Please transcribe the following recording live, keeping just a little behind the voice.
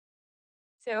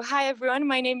So hi everyone,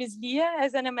 my name is Leah.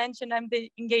 As Anna mentioned, I'm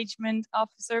the engagement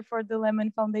officer for the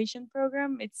Lemann Foundation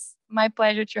Programme. It's my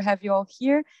pleasure to have you all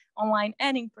here, online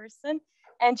and in person,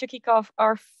 and to kick off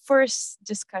our first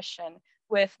discussion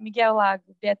with Miguel Lago,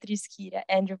 Beatriz,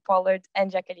 Andrew Pollard,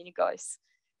 and Jaqueline Góes.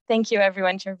 Thank you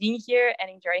everyone for being here and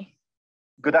enjoy.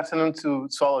 Good afternoon to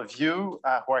all of you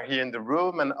who are here in the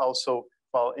room and also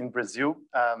in Brazil.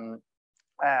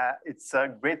 It's a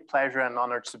great pleasure and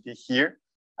honor to be here.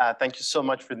 Thank you so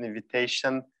much for the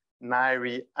invitation,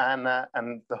 Nairi, Anna,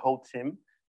 and the whole team.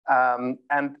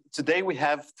 And today we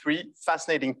have three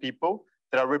fascinating people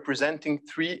that are representing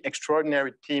three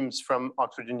extraordinary teams from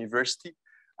Oxford University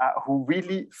who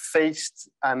really faced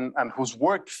and whose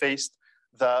work faced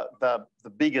the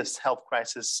biggest health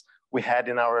crisis we had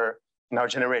in our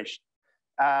generation.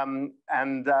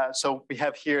 So we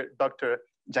have here Dr.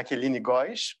 Jaqueline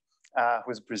Góes,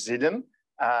 who is Brazilian,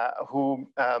 who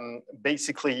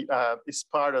basically is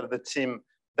part of the team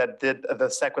that did the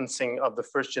sequencing of the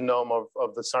first genome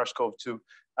of the SARS-CoV-2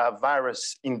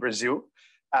 virus in Brazil.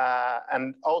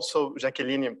 And also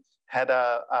Jaqueline had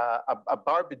a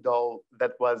Barbie doll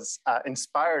that was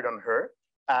inspired on her.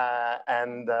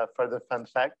 And for the fun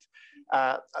fact,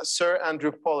 Sir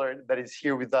Andrew Pollard, that is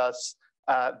here with us,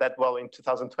 in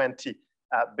 2020,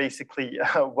 basically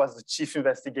was the chief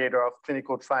investigator of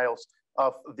clinical trials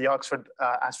of the Oxford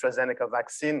AstraZeneca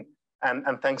vaccine.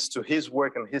 And thanks to his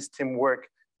work and his teamwork,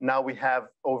 now we have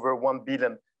over 1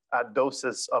 billion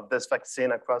doses of this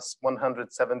vaccine across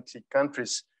 170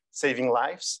 countries, saving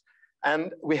lives.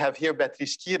 And we have here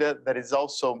Beatriz, that is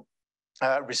also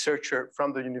a researcher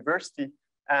from the university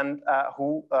and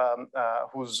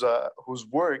whose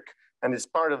work and is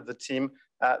part of the team,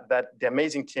 the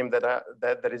amazing team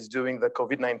that is doing the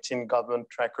COVID-19 government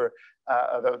tracker,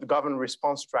 the government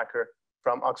response tracker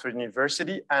from Oxford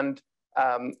University, and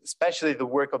especially the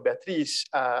work of Beatriz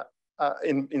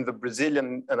in the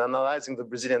Brazilian and analyzing the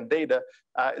Brazilian data.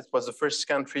 It was the first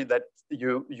country that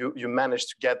you managed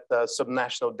to get the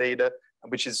subnational data,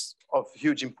 which is of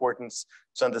huge importance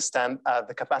to understand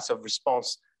the capacity of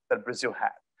response that Brazil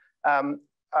had.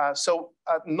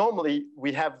 Normally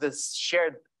we have this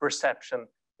shared perception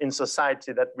in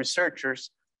society that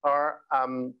researchers are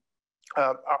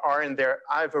in their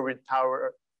ivory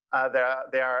tower.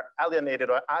 They are alienated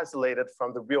or isolated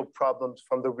from the real problems,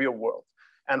 from the real world.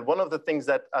 And one of the things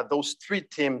that those three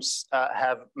teams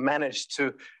have managed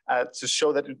to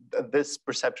show that this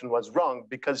perception was wrong,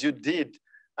 because you did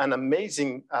an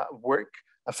amazing work,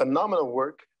 a phenomenal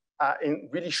work in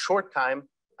really short time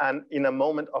and in a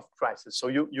moment of crisis. So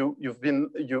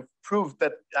you've proved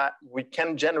that we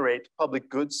can generate public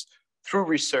goods through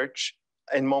research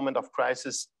in moment of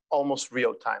crisis, almost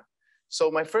real time. So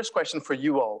my first question for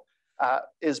you all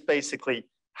is basically,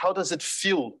 how does it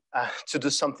feel to do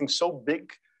something so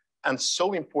big and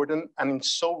so important and in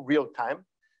so real time?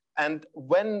 And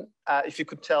when, if you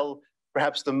could tell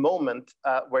perhaps the moment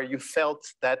where you felt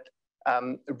that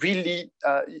really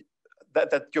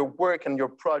that your work and your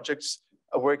projects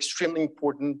were extremely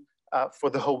important for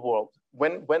the whole world.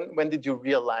 When did you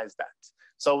realize that?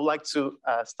 So I would like to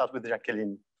start with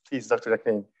Jaqueline. Please, Dr.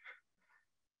 Jaqueline.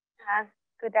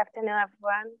 Good afternoon,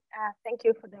 everyone. Thank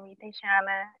you for the invitation,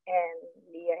 Anna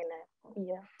and Leah and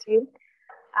Leah too.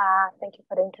 Thank you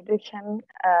for the introduction,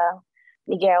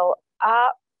 Miguel.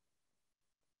 I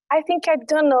think I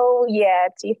don't know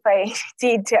yet if I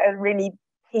did a really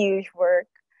huge work.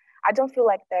 I don't feel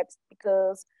like that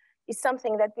because it's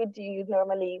something that we do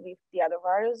normally with the other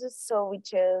viruses. So we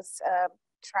just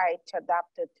try to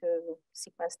adapt it to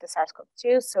sequence the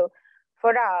SARS-CoV-2. So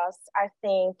for us, I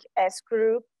think as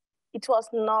group, it was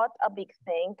not a big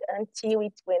thing until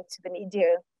it went to the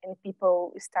media and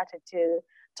people started to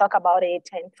talk about it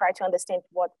and try to understand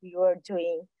what we were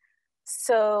doing.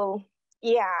 So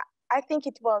yeah, I think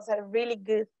it was a really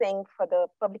good thing for the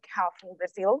public health in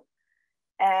Brazil.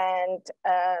 And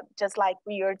just like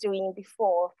we were doing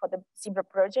before for the Zebra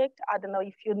project, I don't know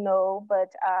if you know,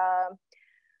 but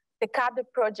the CADDE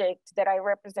project that I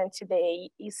represent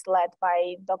today is led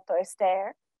by Dr.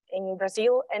 Esther in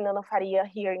Brazil and Ana Faria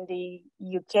here in the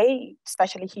UK,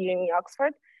 especially here in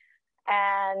Oxford.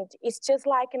 And it's just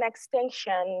like an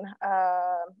extension,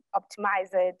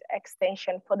 optimized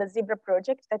extension for the Zebra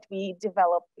project that we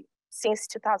developed since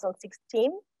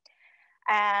 2016.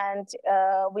 And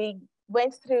we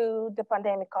went through the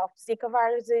pandemic of Zika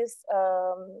viruses,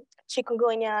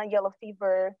 chikungunya, yellow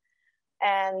fever,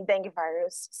 and dengue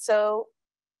virus. So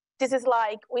this is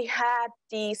like, we had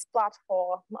this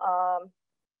platform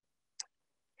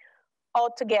all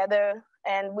together,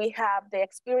 and we have the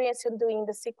experience in doing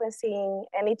the sequencing,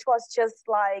 and it was just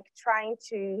like trying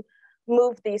to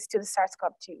move this to the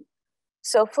SARS-CoV-2.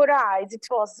 So for us, it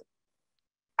was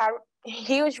a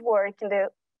huge work in the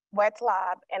wet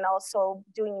lab and also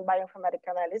doing bioinformatics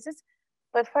analysis.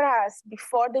 But for us,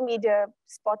 before the media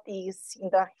spot this in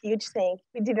the huge thing,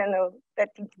 we didn't know that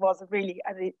it was really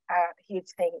a huge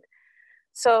thing.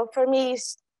 So for me,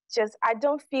 it's just, I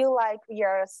don't feel like we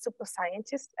are super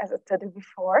scientists, as I told you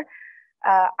before.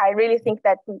 I really think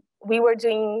that we were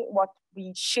doing what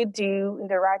we should do in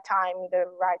the right time, in the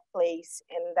right place,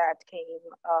 and that came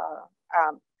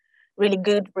really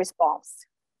good response.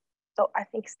 So I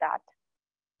think it's that.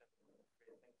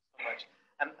 Thank you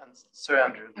so much. And Sir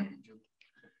Andrew.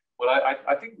 Well,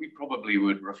 I think we probably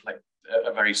would reflect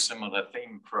a very similar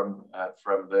theme from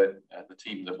the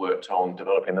team that worked on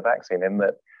developing the vaccine, in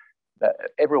that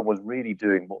everyone was really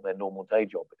doing what their normal day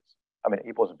job is. I mean,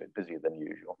 it was a bit busier than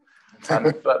usual,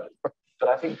 but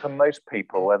I think for most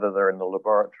people, whether they're in the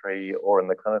laboratory or in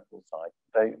the clinical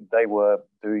side, they were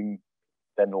doing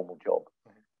their normal job.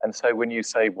 And so when you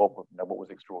say, well, you know, what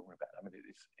was extraordinary about it? I mean,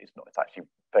 it's actually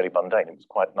fairly mundane. It was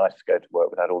quite nice to go to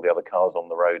work without all the other cars on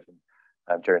the road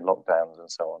and during lockdowns and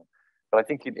so on. But I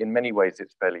think in many ways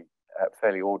it's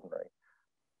fairly ordinary.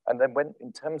 And then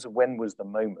in terms of when was the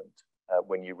moment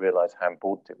when you realize how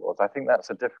important it was, I think that's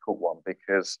a difficult one,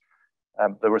 because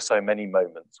there were so many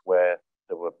moments where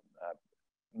there were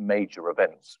major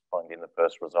events, finding the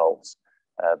first results,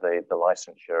 the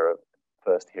licensure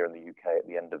first here in the UK at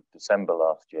the end of December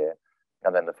last year,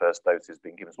 and then the first doses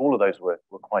being given. So all of those were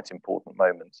quite important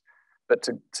moments. But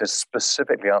to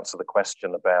specifically answer the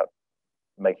question about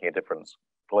making a difference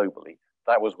globally,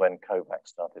 that was when COVAX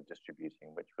started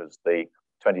distributing, which was the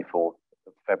 24th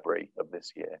of February of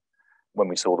this year, when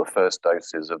we saw the first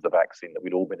doses of the vaccine that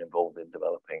we'd all been involved in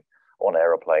developing on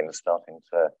aeroplanes starting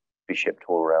to be shipped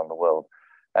all around the world.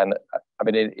 And I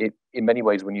mean, in many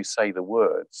ways, when you say the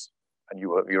words, and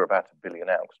you're about 1 billion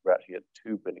out, because we're actually at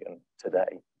 2 billion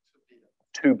today,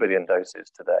 2 billion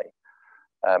doses today.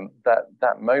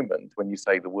 That moment when you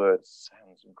say the words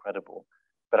sounds incredible,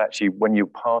 but actually when you're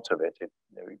part of it,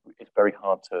 it's very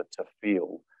hard to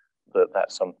feel that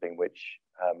that's something which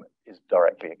is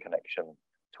directly a connection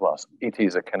to us. It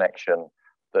is a connection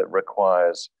that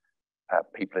requires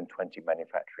people in 20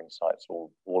 manufacturing sites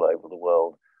all over the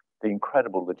world. The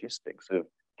incredible logistics of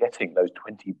getting those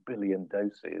 20 billion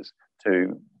doses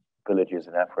to villages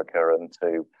in Africa and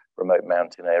to remote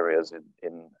mountain areas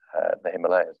in the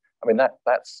Himalayas. I mean,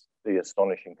 that's the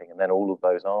astonishing thing. And then all of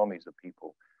those armies of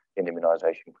people in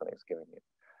immunization clinics giving it.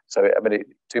 So, I mean,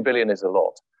 2 billion is a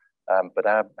lot, but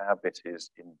our bit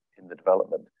is in the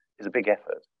development is a big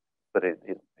effort, but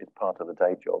it's part of the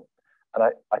day job. And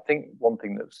I think one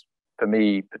thing that's, for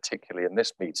me, particularly in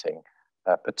this meeting,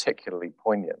 particularly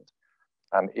poignant,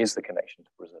 is the connection to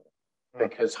Brazil.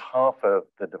 Because half of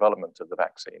the development of the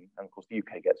vaccine, and of course the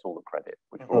UK gets all the credit,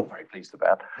 which we're all very pleased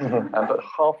about, but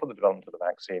half of the development of the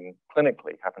vaccine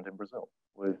clinically happened in Brazil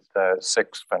with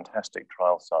 6 fantastic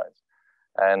trial sites.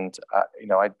 And you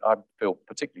know, I feel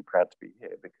particularly proud to be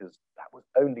here because that was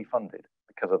only funded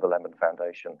because of the Lemann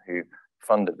Foundation, who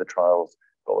funded the trials,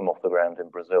 got them off the ground in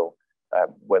Brazil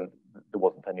when there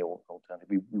wasn't any alternative.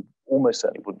 We almost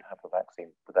certainly wouldn't have the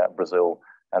vaccine without Brazil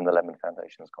and the Lemann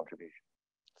Foundation's contribution.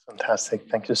 Fantastic,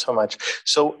 thank you so much.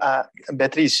 So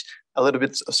Beatriz, a little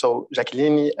bit, so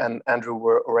Jaqueline and Andrew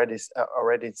were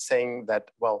already saying that,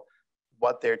 well,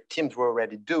 what their teams were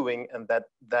already doing, and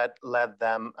that led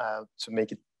them to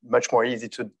make it much more easy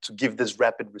to give this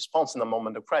rapid response in a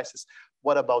moment of crisis.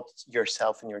 What about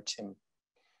yourself and your team?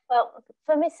 Well,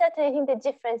 for me, certainly, I think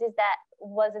the difference is that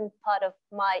wasn't part of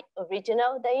my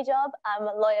original day job. I'm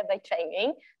a lawyer by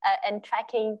training, and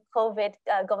tracking COVID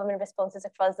government responses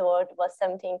across the world was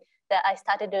something that I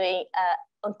started doing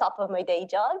on top of my day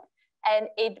job. And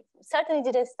it certainly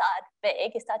didn't start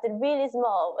big. It started really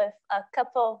small with a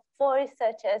couple, 4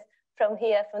 researchers from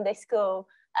here, from the school,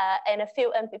 and a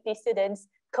few MPP students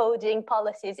coding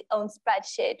policies on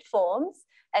spreadsheet forms,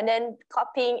 and then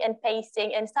copying and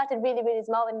pasting, and started really, really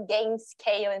small and gained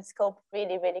scale and scope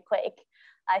really, really quick.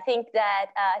 I think that,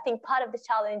 part of the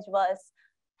challenge was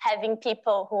having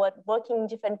people who are working in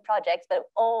different projects, but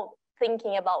all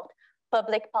thinking about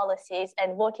public policies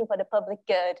and working for the public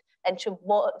good and to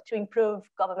improve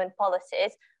government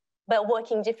policies, but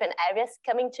working in different areas,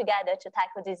 coming together to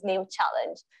tackle this new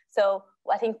challenge. So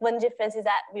I think one difference is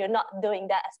that we are not doing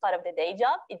that as part of the day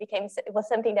job. It was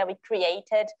something that we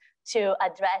created to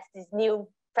address this new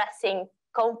pressing,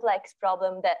 complex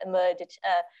problem that emerged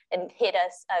and hit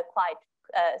us quite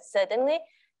suddenly.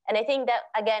 And I think that,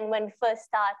 again, when we first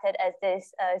started as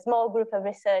this small group of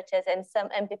researchers and some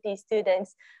MPP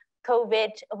students,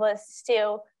 COVID was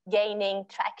still gaining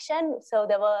traction. So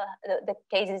there were the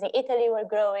cases in Italy were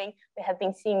growing. We have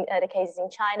been seeing the cases in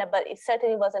China, but it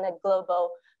certainly wasn't a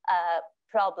global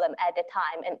problem at the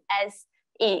time. And as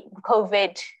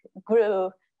COVID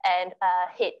grew and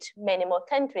hit many more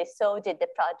countries, so did the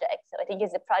project. So I think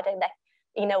it's a project that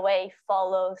in a way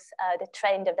follows the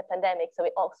trend of the pandemic. So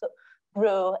it also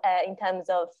grew in terms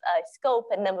of scope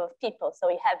and number of people. So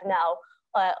we have now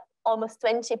almost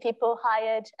 20 people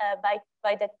hired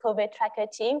by the COVID tracker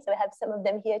team. So we have some of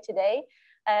them here today.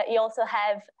 You also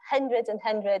have hundreds and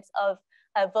hundreds of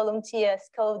volunteers,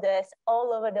 coders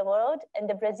all over the world. And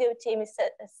the Brazil team is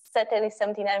certainly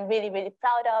something I'm really, really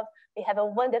proud of. We have a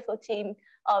wonderful team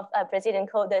of Brazilian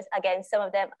coders. Again, some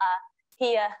of them are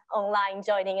here online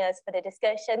joining us for the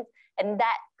discussion. And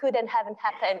that couldn't have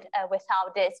happened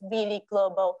without this really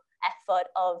global effort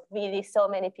of really so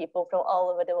many people from all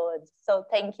over the world. So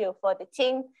thank you for the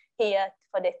team here,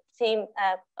 for the team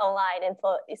online, and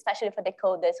for especially for the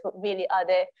coders who really are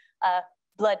the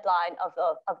bloodline of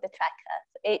the tracker.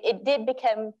 It did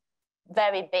become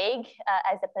very big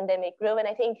as the pandemic grew. And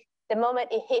I think the moment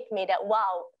it hit me that,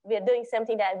 wow, we're doing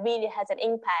something that really has an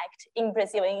impact in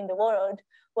Brazil and in the world,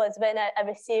 was when I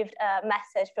received a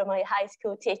message from my high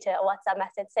school teacher, a WhatsApp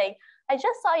message saying, I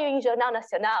just saw you in Jornal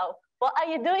Nacional. What are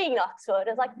you doing in Oxford?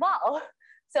 I was like, wow.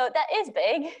 So that is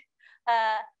big.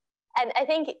 And I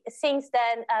think since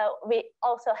then, we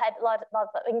also had a lot of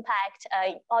impact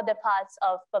in other parts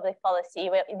of public policy.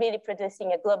 We're really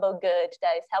producing a global good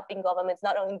that is helping governments,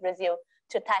 not only in Brazil,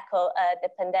 to tackle the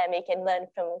pandemic and learn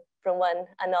from one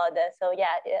another. So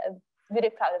yeah, really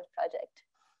proud of the project.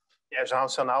 Yeah, Jornal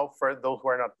Nacional, for those who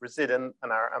are not Brazilian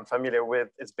and are unfamiliar with,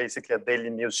 it's basically a daily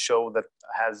news show that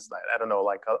has, I don't know,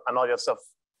 like an audience of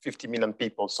 50 million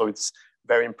people. So it's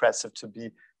very impressive to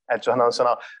be at Jornal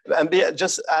Nacional. And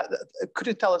just could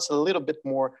you tell us a little bit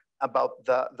more about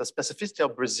the specificity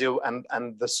of Brazil and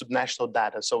the subnational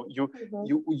data? So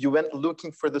you went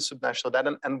looking for the subnational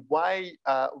data, and why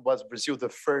was Brazil the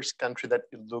first country that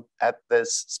you looked at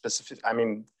this specific, I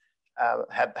mean,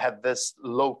 had this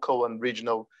local and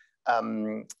regional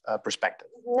perspective?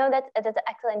 No, that's an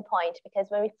excellent point, because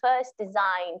when we first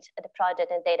designed the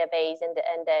project and database and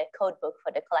the code book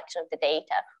for the collection of the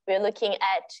data, we were looking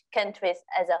at countries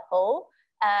as a whole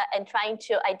and trying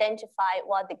to identify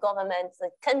what the governments,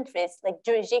 like countries, like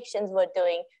jurisdictions were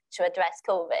doing to address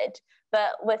COVID.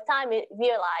 But with time, we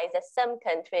realized that some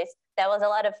countries, there was a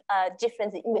lot of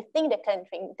difference within the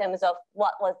country in terms of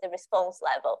what was the response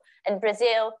level. And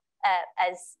Brazil,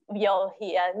 as we all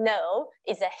here know,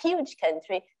 is a huge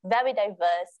country, very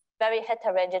diverse, very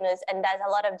heterogeneous, and there's a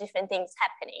lot of different things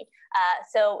happening.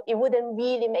 So it wouldn't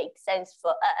really make sense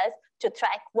for us to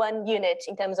track one unit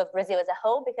in terms of Brazil as a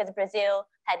whole, because Brazil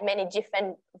had many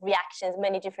different reactions,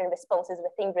 many different responses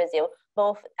within Brazil,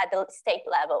 both at the state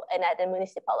level and at the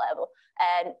municipal level.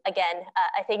 And again,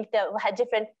 I think that we had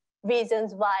different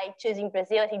reasons why choosing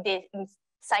Brazil. I think in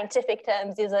scientific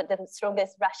terms, these are the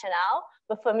strongest rationale.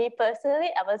 But for me personally,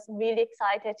 I was really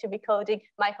excited to be coding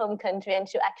my home country and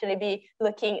to actually be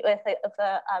looking with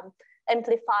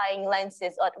amplifying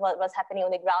lenses at what was happening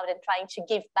on the ground and trying to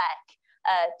give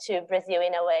back to Brazil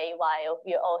in a way while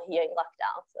we're all here in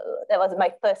lockdown. So that was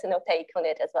my personal take on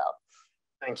it as well.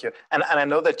 Thank you. And I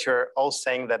know that you're all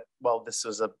saying that, well, this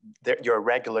is your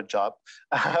regular job,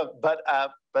 but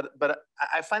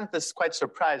I find this quite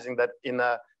surprising that in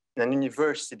a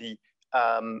university,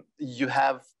 you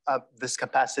have this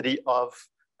capacity of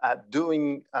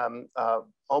doing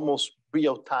almost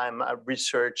real-time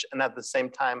research and at the same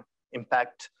time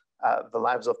impact the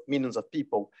lives of millions of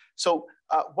people. So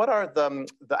what are the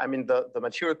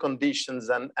material conditions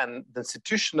and the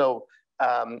institutional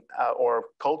or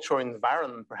cultural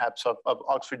environment perhaps of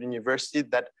Oxford University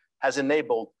that has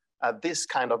enabled this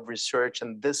kind of research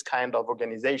and this kind of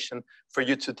organization for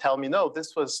you to tell me, no,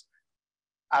 this was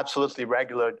absolutely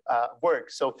regular work.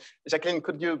 So Jaqueline,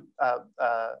 could you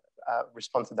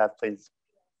respond to that, please?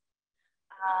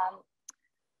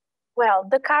 Well,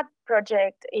 the CADDE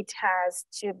project, it has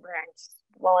two branches.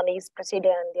 One is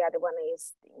Brazilian, the other one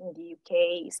is in the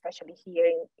UK, especially here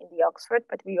in the Oxford,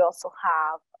 but we also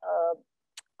have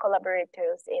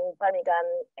collaborators in Birmingham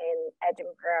and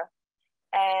Edinburgh.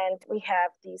 And we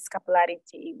have this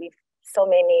capillarity with so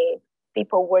many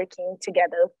people working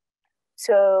together.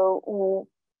 So,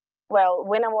 well,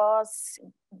 when I was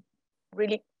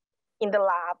really in the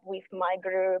lab with my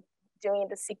group doing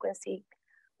the sequencing,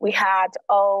 we had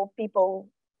all people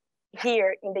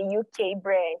here in the UK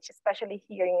branch, especially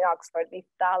here in Oxford with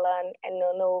Dalan and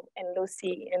Nono and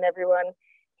Lucy and everyone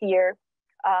here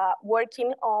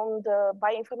working on the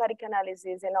bioinformatic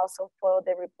analysis and also for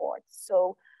the reports.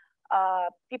 So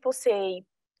people say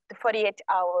the 48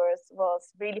 hours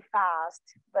was really fast,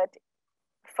 but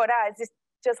for us, it's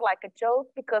just like a joke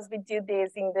because we did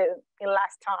this in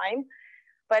last time.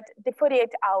 But the 48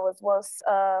 hours was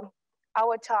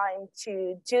our time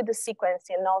to do the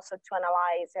sequencing and also to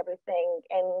analyze everything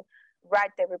and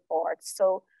write the report.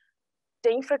 So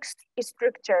the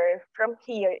infrastructure from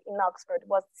here in Oxford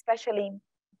was especially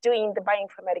doing the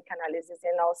bioinformatic analysis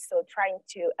and also trying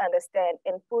to understand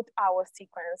and put our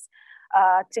sequence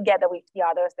together with the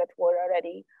others that were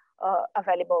already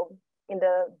available in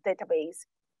the database.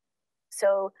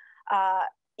 So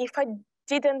if I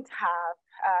didn't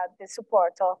have the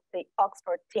support of the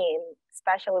Oxford team,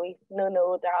 especially with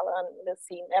Nuno, Darlan,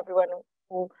 Lucy, and everyone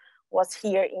who was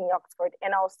here in Oxford,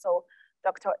 and also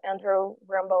Dr. Andrew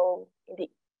Rumble in the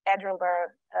Edinburgh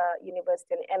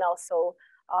University, and also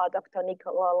Dr.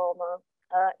 Nicola Loma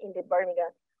in the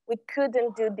Birmingham, we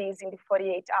couldn't do this in the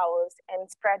 48 hours and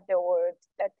spread the word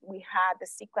that we had the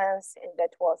sequence and that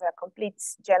was a complete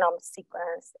genome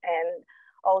sequence, and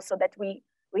also that we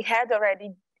had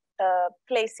already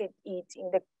placed it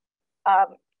in the,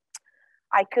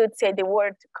 I could say, the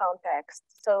word context.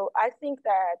 So I think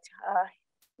that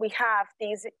we have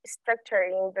this structure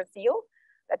in Brazil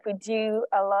that we do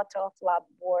a lot of lab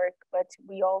work, but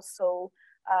we also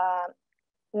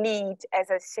need as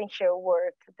essential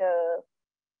work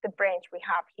the branch we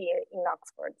have here in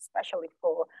Oxford, especially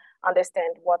for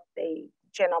understand what the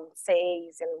genome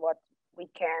says and what we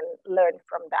can learn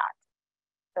from that.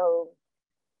 So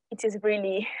it is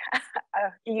really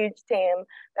a huge team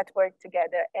that worked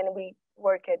together, and we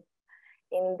worked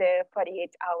in the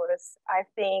 48 hours. I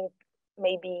think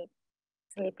maybe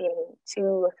sleeping 2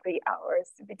 or 3 hours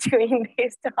between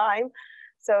this time.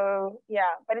 So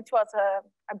yeah, but it was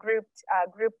a group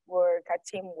work, a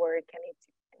team work, and it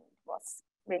was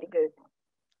really good.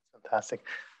 Fantastic.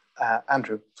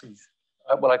 Andrew, please.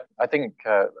 Well, I think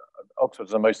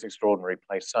Oxford's the most extraordinary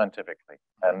place scientifically.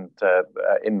 And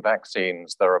in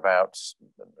vaccines, there are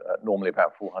normally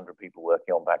about 400 people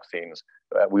working on vaccines.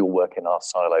 We all work in our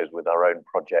silos with our own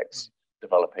projects,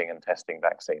 developing and testing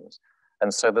vaccines.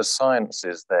 And so the science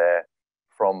is there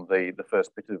from the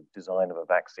first bit of design of a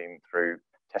vaccine through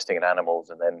testing in animals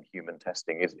and then human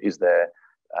testing is there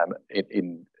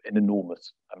in an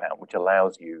enormous amount, which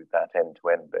allows you that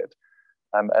end-to-end bit.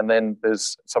 And then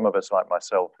there's some of us like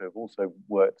myself who have also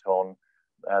worked on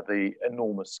the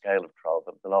enormous scale of trials.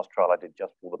 The last trial I did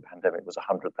just before the pandemic was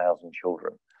 100,000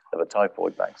 children of a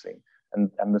typhoid vaccine. And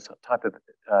the type of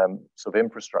sort of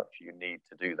infrastructure you need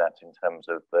to do that in terms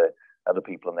of the other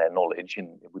people and their knowledge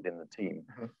within the team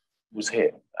was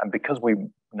here. And because we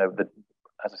know that,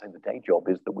 as I say, the day job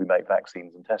is that we make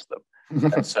vaccines and test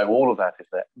them. And so all of that is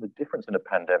there. The difference in a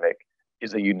pandemic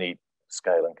is that you need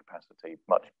scale and capacity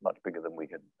much bigger than we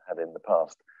had in the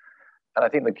past. And I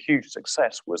think the huge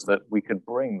success was that we could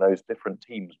bring those different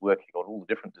teams working on all the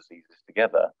different diseases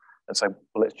together and say,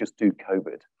 well, let's just do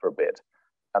COVID for a bit.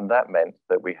 And that meant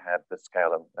that we had the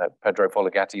scale. Pedro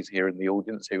Folgati's here in the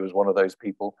audience, who was one of those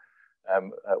people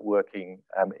working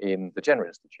in the Jenner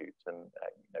Institute and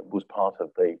was part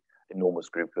of the enormous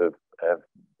group of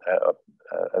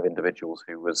individuals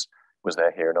who was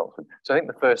there here in Oxford. So I think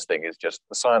the first thing is just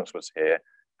the science was here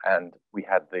and we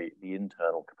had the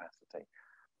internal capacity.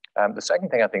 The second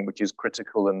thing I think, which is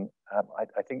critical, and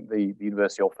I think the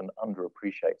university often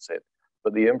underappreciates it,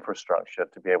 but the infrastructure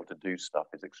to be able to do stuff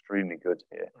is extremely good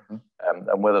here.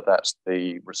 And whether that's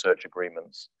the research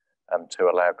agreements to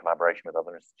allow collaboration with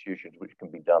other institutions, which can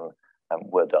be done,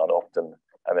 were done often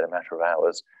in a matter of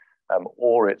hours,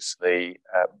 or it's the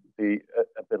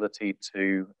ability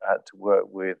to work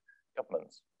with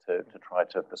governments to try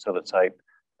to facilitate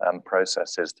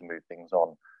processes to move things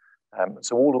on.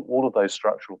 So all of those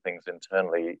structural things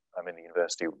internally in the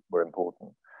university were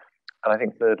important. And I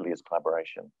think thirdly is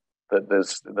collaboration.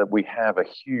 That we have a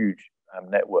huge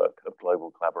network of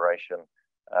global collaboration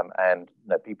and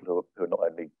people who are not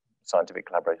only scientific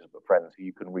collaborators but friends who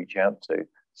you can reach out to.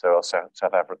 So our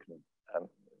South African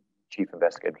chief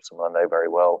investigator, someone I know very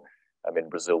well. In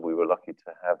Brazil, we were lucky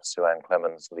to have Suan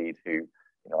Clemens lead, who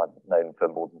I've known for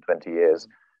more than 20 years.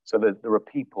 So there are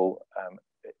people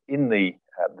in the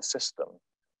system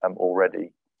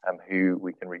already who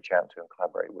we can reach out to and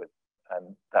collaborate with,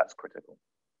 and that's critical.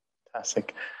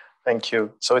 Fantastic. Thank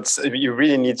you. So you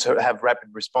really need to have rapid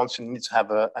response. You need to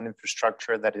have an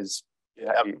infrastructure that is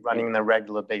running on a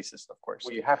regular basis, of course.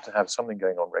 Well, you have to have something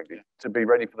going on regularly. To be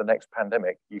ready for the next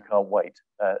pandemic, you can't wait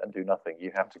and do nothing.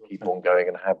 You have to keep on going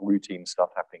and have routine stuff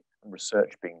happening and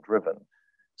research being driven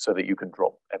so that you can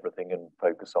drop everything and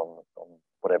focus on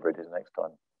whatever it is next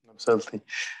time. Absolutely.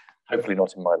 Hopefully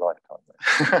not in my lifetime.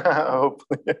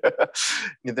 Hopefully,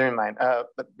 neither in mine.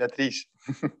 But Beatriz.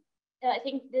 I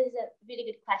think this is a really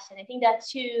good question. I think there are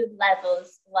two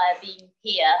levels where being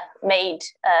here made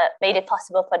it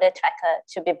possible for the tracker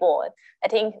to be born. I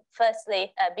think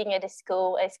firstly, being at a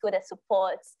school that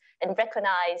supports and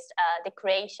recognized the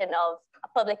creation of a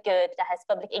public good that has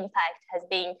public impact has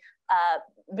been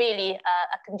really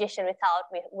a condition without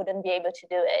we wouldn't be able to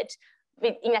do it.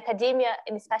 In academia,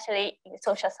 and especially in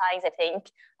social science, I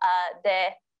think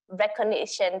the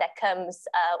recognition that comes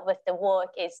with the work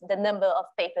is the number of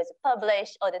papers you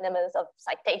publish or the numbers of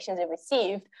citations you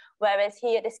received. Whereas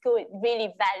here at the school, it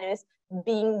really values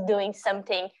doing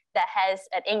something that has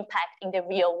an impact in the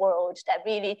real world, that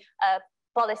really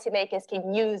policymakers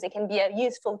can use. It can be a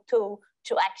useful tool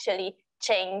to actually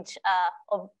change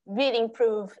or really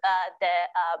improve the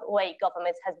way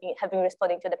governments have been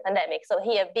responding to the pandemic. So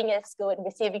here, being at school and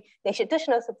receiving the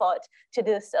institutional support to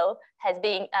do so has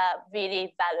been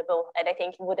really valuable. And I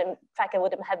think tracker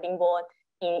wouldn't have been born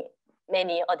in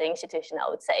many other institutions, I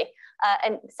would say.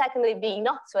 And secondly, being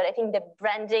Oxford, I think the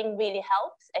branding really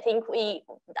helps. I think the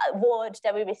award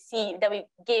that we receive, that we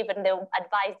give, and the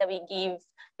advice that we give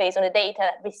based on the data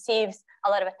receives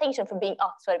a lot of attention from being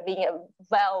Oxford, being a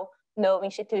well-known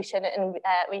institution, and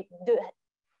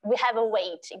we have a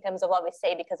weight in terms of what we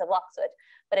say because of Oxford.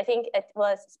 But I think it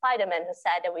was Spider-Man who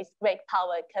said that with great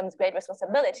power comes great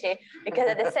responsibility, because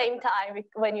at the same time,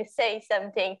 when you say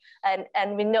something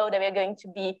and we know that we're going to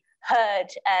be heard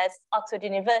as Oxford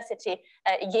University,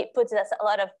 it puts us a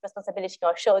lot of responsibility on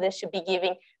our shoulders to be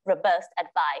giving robust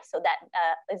advice. So that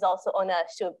is also on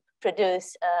us to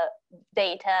produce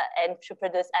data and to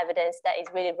produce evidence that is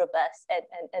really robust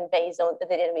and based on the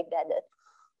data we've gathered.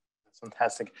 That's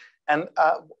fantastic. And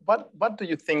what do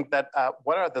you think that,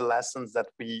 what are the lessons that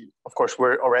of course,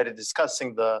 we're already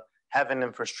discussing having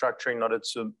infrastructure in order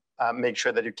to make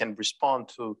sure that you can respond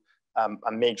to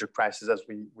a major crisis as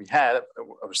we had,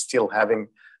 or still having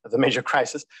the major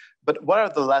crisis. But what are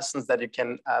the lessons that you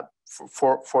can,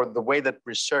 for the way that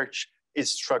research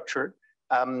is structured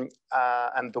and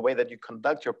the way that you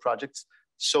conduct your projects,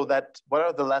 so that what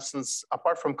are the lessons,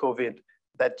 apart from COVID,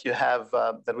 that you have,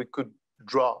 that we could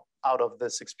draw out of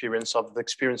this experience, of the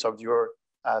experience of your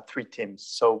three teams?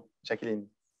 So, Jaqueline.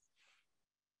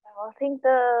 Well, I think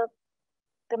the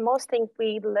most thing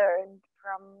we learned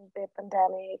from the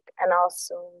pandemic, and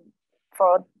also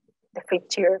for the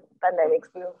future pandemics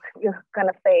we're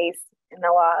gonna face in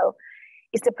a while,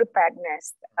 is the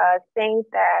preparedness. I think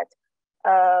that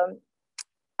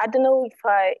I don't know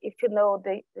if you know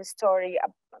the story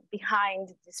behind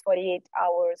this 48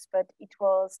 hours, but it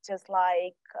was just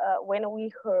like when we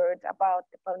heard about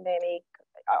the pandemic,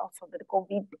 also the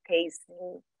COVID case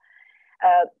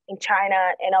in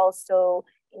China, and also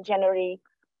in January,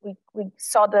 we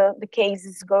saw the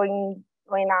cases going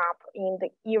up in the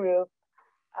Europe.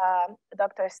 The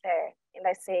doctor's there, and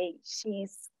I say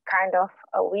she's kind of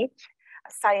a witch,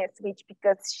 a science witch,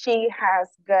 because she has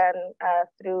gone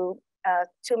through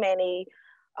too many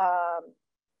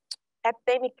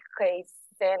epidemic cases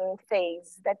and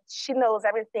phase that she knows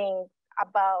everything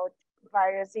about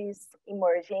viruses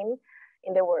emerging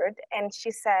in the world. And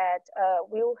she said,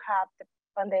 we'll have the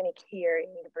pandemic here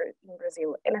in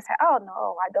Brazil. And I said, oh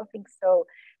no, I don't think so.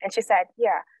 And she said,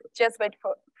 yeah, just wait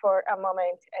for a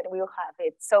moment and we'll have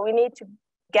it. So we need to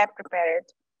get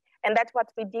prepared. And that's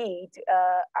what we did.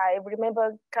 I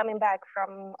remember coming back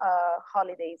from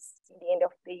holidays in the end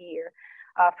of the year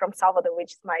from Salvador,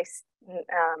 which is my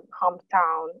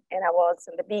hometown. And I was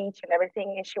on the beach and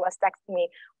everything. And she was texting me,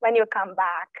 when you come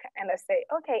back? And I say,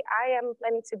 okay, I am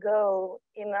planning to go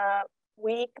in a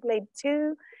week, maybe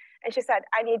two. And she said,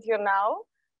 I need you now,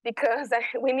 because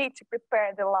we need to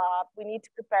prepare the lab. We need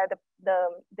to prepare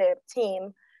the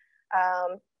team.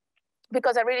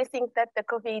 Because I really think that the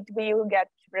COVID will get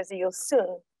to Brazil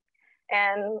soon.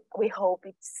 And we hope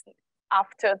it's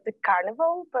after the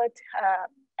carnival, but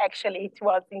actually it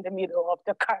was in the middle of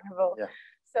the carnival. Yeah.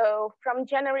 So from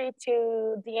January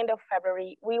to the end of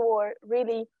February, we were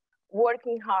really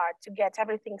working hard to get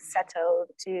everything settled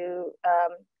to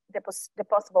the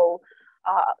possible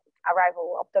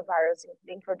arrival of the virus,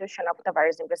 the introduction of the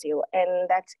virus in Brazil. And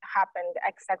that happened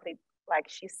exactly like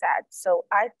she said. So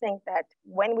I think that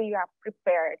when we are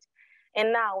prepared,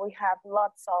 and now we have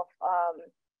lots of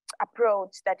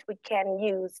approach that we can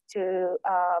use to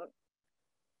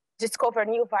discover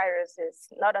new viruses,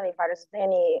 not only viruses,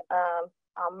 any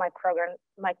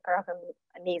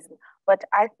microorganism, but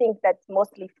I think that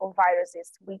mostly for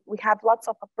viruses, we have lots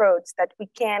of approach that we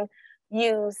can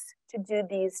use to do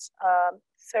this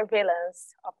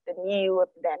surveillance of the new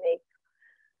epidemic.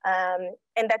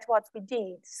 And that's what we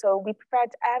did. So we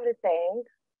prepared everything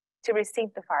to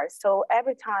receive the virus. So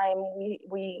every time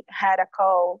we had a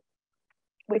call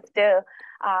with the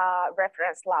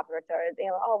reference laboratory,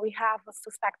 oh, we have a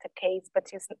suspected case,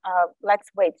 but let's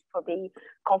wait for the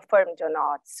confirmed or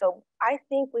not. So I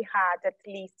think we had at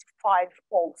least 5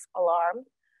 false alarms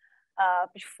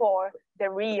before the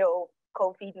real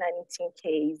COVID-19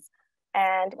 case.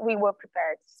 And we were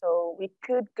prepared. So we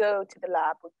could go to the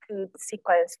lab, we could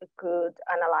sequence, we could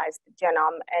analyze the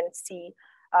genome and see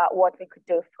what we could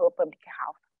do for public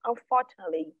health.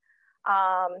 Unfortunately,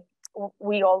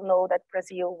 we all know that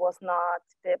Brazil was not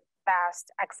the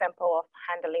best example of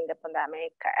handling the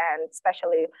pandemic, and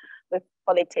especially with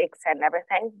politics and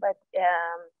everything. But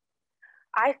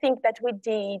I think that we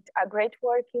did a great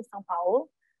work in São Paulo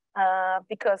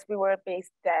because we were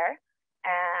based there,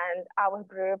 and our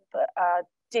group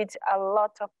did a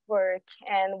lot of work,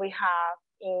 and we have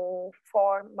in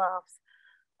 4 months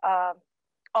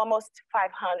almost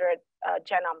 500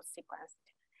 genomes sequenced.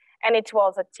 And it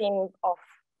was a team of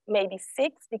maybe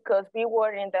 6 because we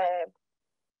were in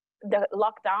the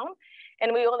lockdown,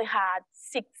 and we only had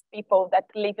 6 people that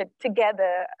lived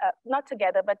together, not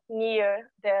together, but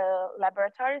near the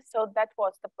laboratory. So that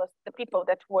was the people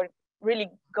that were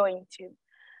really going to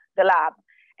the lab.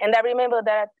 And I remember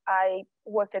that I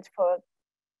worked for,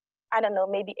 I don't know,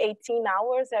 maybe 18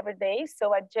 hours every day.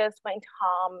 So I just went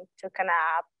home, took a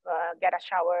nap, get a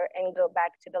shower, and go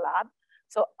back to the lab.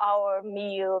 So our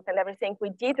meals and everything we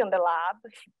did in the lab,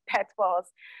 that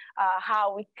was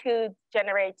how we could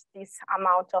generate this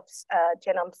amount of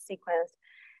genome sequence.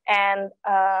 And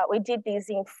we did this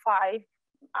in 5,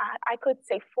 I could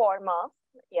say 4 months,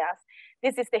 yes.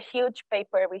 This is the huge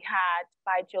paper we had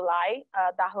by July.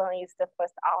 Darlan is the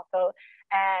first author,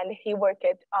 and he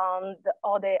worked on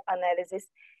all the analysis.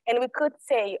 And we could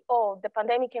say, oh, the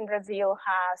pandemic in Brazil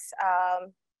has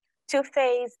 2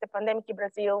 phases. The pandemic in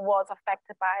Brazil was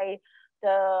affected by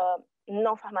the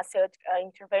non-pharmaceutical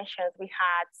interventions we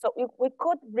had. So we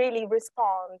could really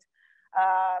respond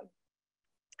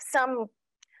some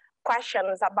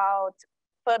questions about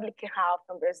public health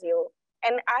in Brazil.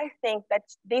 And I think that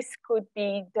this could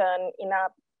be done in a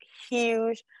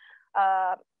huge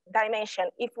dimension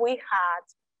if we had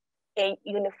a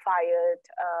unified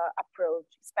approach,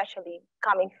 especially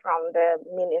coming from the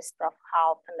Minister of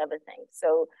Health and everything.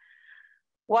 So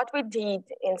what we did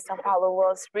in São Paulo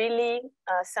was really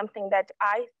something that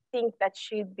I think that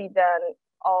should be done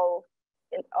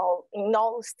in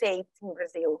all states in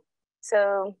Brazil.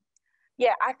 So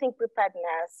yeah, I think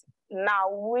preparedness, now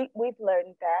we've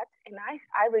learned that. And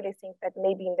I really think that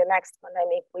maybe in the next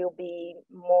pandemic, we'll be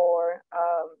more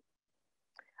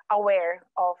aware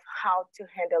of how to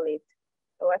handle it.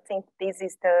 So I think this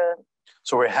is the...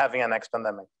 So we're having a next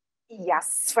pandemic.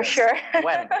 Yes, for sure.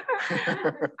 When?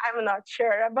 I'm not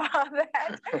sure about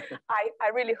that. I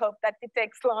really hope that it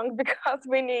takes long because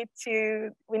we need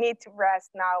to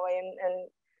rest now, and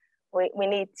we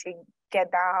need to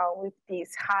get down with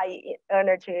this high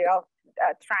energy of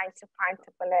trying to find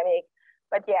the pandemic.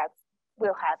 But yes,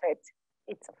 we'll have it.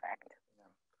 It's a fact.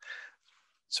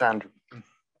 So Andrew.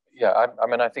 Yeah, I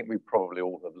mean, I think we probably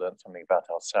all have learned something about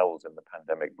ourselves in the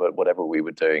pandemic, but whatever we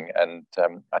were doing. And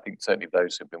I think certainly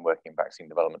those who've been working in vaccine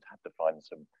development had to find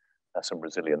some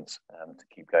resilience to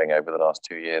keep going over the last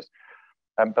 2 years.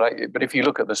 But if you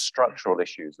look at the structural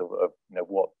issues of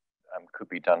what could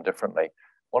be done differently,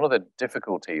 one of the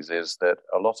difficulties is that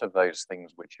a lot of those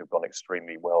things which have gone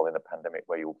extremely well in a pandemic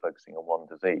where you're focusing on one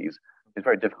disease is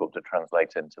very difficult to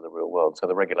translate into the real world. So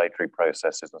the regulatory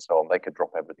processes and so on, they could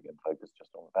drop everything and focus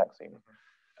just on the vaccine.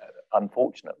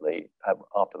 Unfortunately,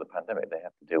 after the pandemic, they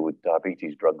have to deal with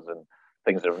diabetes drugs and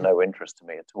things that are of no interest to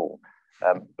me at all.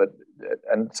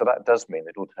 And so that does mean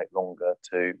it will take longer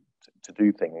to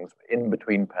do things in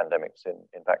between pandemics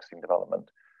in vaccine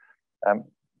development.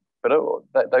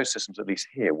 But those systems, at least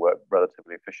here, work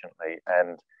relatively efficiently.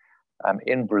 And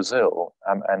in Brazil,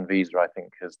 Anvisa, I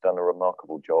think, has done a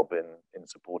remarkable job in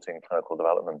supporting clinical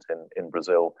development in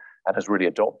Brazil, and has really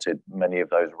adopted many of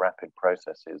those rapid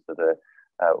processes that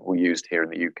were used here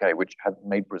in the UK, which had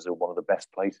made Brazil one of the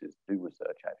best places to do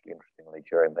research, actually, interestingly,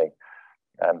 during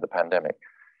the pandemic.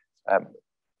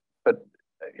 But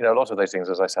a lot of those things,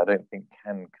 as I said, I don't think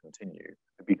can continue.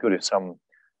 It'd be good if some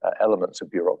elements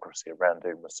of bureaucracy around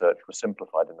doing research were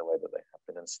simplified in the way that they have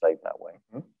been and stayed that way,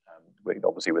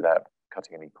 obviously without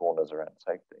cutting any corners around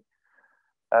safety.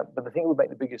 But the thing that would make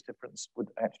the biggest difference would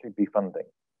actually be funding.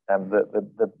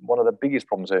 One of the biggest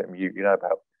problems you know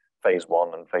about phase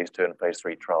 1 and phase 2 and phase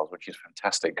 3 trials, which is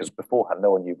fantastic because beforehand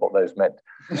no one knew what those meant.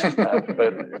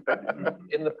 But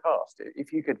in the past,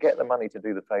 if you could get the money to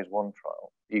do the phase 1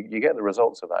 trial, you get the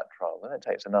results of that trial, then it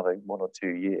takes another 1 or 2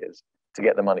 years to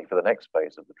get the money for the next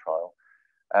phase of the trial.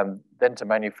 Then to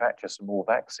manufacture some more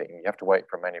vaccine, you have to wait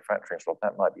for a manufacturing slot.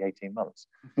 That might be 18 months.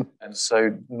 And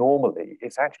so normally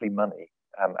it's actually money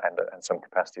and some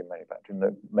capacity of manufacturing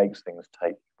that makes things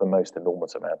take the most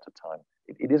enormous amount of time.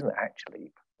 It isn't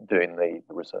actually doing the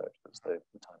research that's the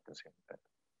time-consuming bit.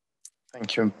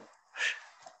 Thank you.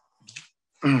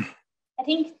 I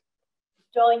think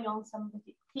drawing on some of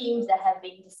the themes that have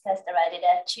been discussed already,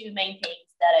 there are 2 main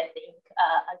things that I think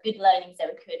are good learnings that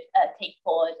we could take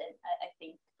forward, and I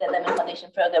think the Lemann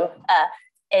Foundation Programme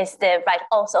is the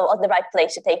right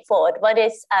place to take forward. One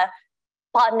is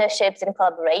partnerships and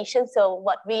collaboration. So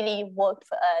what really worked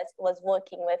for us was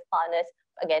working with partners,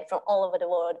 again, from all over the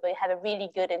world. We have a really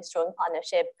good and strong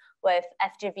partnership with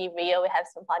FGV Rio. We have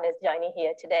some partners joining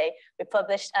here today. We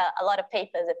published a lot of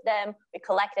papers with them. We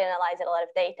collected and analyzed a lot of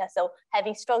data. So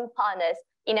having strong partners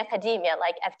in academia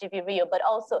like FGV Rio, but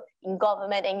also in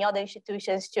government and other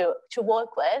institutions to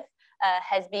work with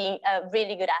has been a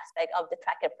really good aspect of the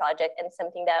Tracker project and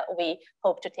something that we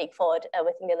hope to take forward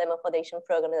within the Lemann Foundation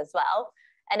Programme as well.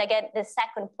 And again, the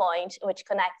second point, which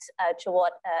connects to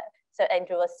what Sir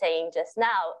Andrew was saying just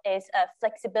now, is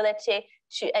flexibility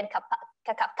and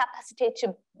capacity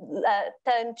to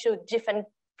turn to different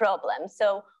problems.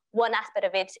 So one aspect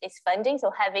of it is funding,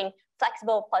 so having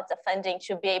flexible pots of funding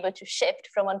to be able to shift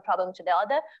from one problem to the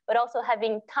other, but also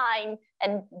having time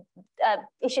and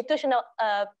institutional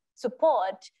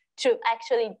support to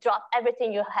actually drop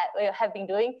everything you have been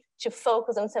doing to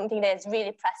focus on something that is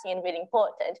really pressing and really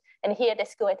important. And here at the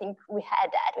school, I think we had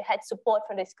that. We had support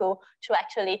from the school to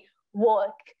actually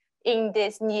work in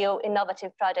this new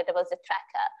innovative project that was the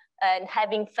Tracker, and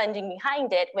having funding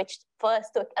behind it, which first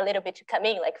took a little bit to come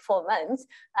in, like 4 months,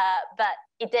 but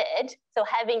it did. So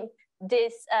having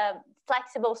this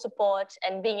flexible support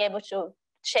and being able to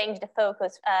change the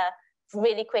focus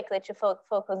really quickly to focus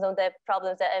on the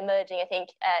problems that are emerging, I think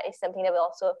is something that we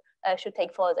also should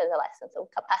take forward as a lesson. So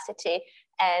capacity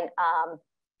and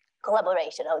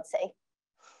collaboration, I would say.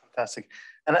 Fantastic.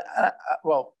 And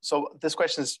well, so this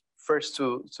question is first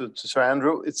to Sir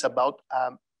Andrew. It's about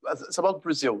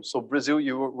Brazil. So Brazil,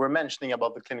 you were mentioning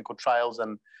about the clinical trials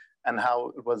and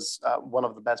how it was one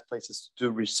of the best places to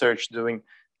do research during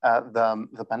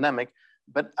the pandemic.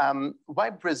 But why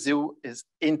Brazil is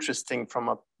interesting from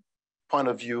a point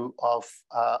of view of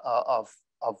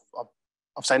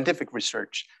scientific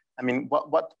research? I mean,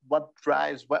 what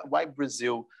drives, why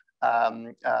Brazil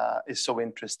is so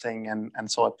interesting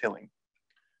and so appealing?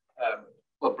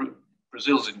 Well,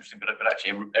 Brazil's interesting, but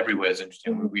actually everywhere is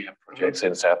interesting. We have projects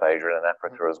in South Asia and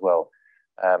Africa as well,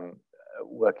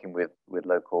 working with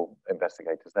local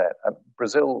investigators there.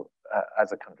 Brazil,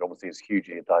 as a country, obviously is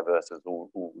hugely diverse, as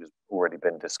already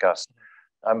been discussed.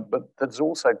 But there's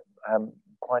also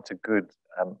quite a good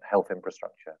health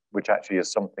infrastructure, which actually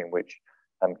is something which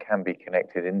can be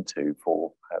connected into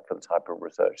for the type of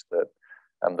research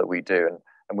that we do,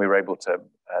 and we were able to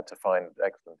find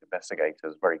excellent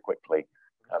investigators very quickly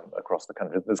across the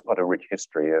country. There's quite a rich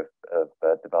history of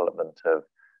development of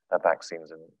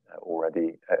vaccines and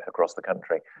already across the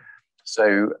country.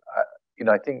 So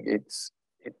I think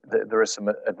there are some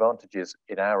advantages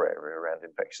in our area around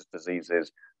infectious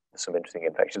diseases. There's some interesting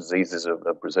infectious diseases of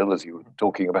Brazil, as you were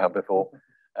talking about before,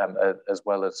 as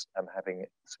well as having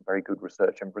some very good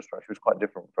research infrastructure, which is quite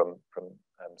different from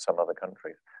some other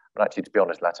countries. And actually, to be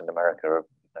honest, Latin America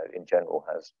in general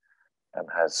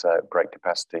has great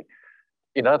capacity.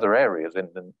 In other areas, in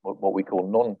what we call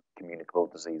non-communicable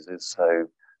diseases, so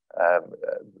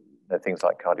things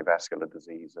like cardiovascular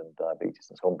disease and diabetes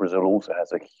and so on, Brazil also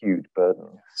has a huge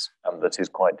burden that is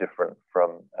quite different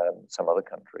from some other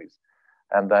countries.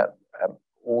 And that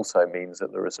also means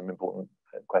that there are some important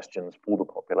questions for the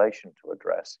population to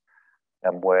address,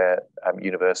 and where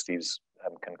universities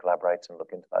can collaborate and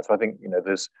look into that. So I think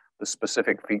there's the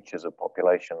specific features of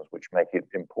populations which make it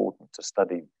important to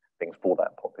study things for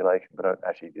that population, but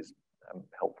actually it is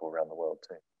helpful around the world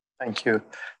too. Thank you.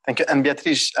 And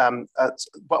Beatriz,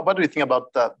 what do you think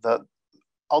about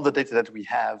all the data that we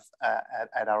have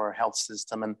at our health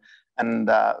system, and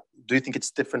do you think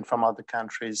it's different from other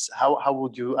countries? How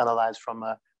would you analyze from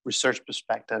a research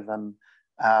perspective and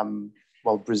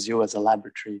Brazil as a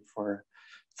laboratory for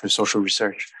social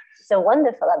research? It's a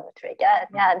wonderful laboratory. Yeah,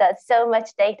 there's so much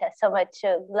data, so much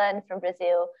to learn from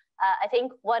Brazil. I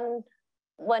think one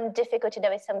difficulty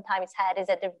that we sometimes had is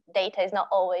that the data is not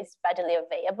always readily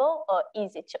available or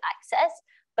easy to access,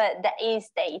 but there is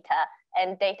data.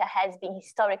 and data has been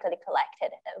historically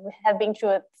collected. We have been through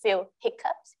a few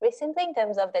hiccups recently in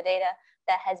terms of the data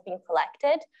that has been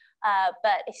collected.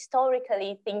 But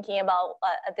historically, thinking about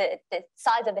the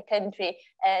size of the country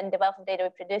and the wealth of data we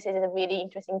produce is a really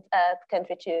interesting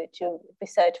country to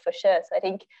research for sure. So I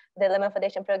think the Lemann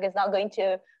Foundation Programme is not going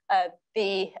to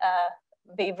be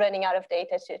running out of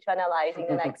data to analyze in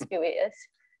the next few years.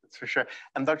 That's for sure.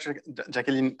 And Dr.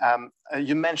 Jaqueline,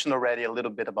 you mentioned already a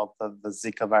little bit about the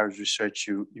Zika virus research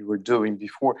you were doing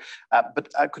before,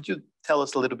 but could you tell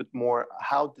us a little bit more,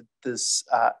 how did this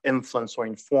influence or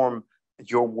inform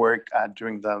your work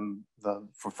during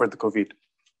for the COVID?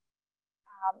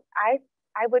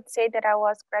 I would say that I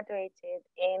was graduated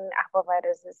in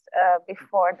Arbovirus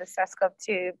before the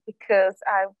SARS-CoV-2 because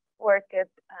I worked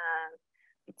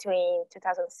between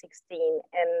 2016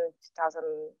 and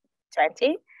 2020.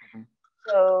 Mm-hmm.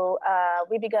 So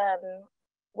we began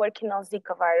working on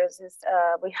Zika viruses.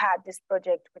 We had this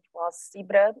project which was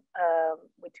ZIBRA,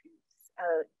 which is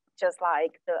just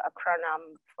like the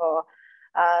acronym for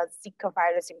Zika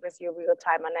virus in Brazil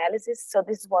real-time analysis. So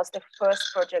this was the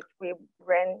first project we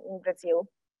ran in Brazil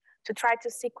to try to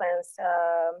sequence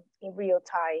in real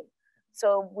time.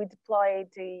 So we deployed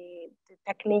the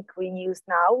technique we use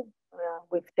now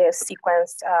with the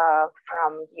sequence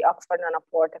from the Oxford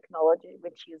Nanopore technology,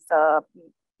 which is a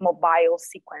mobile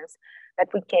sequence that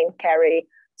we can carry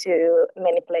to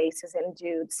many places and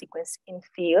do sequence in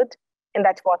field. And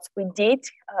that's what we did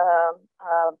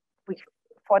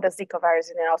for the Zika virus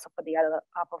and also for the other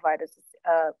Arbovirus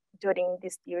during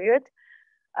this period.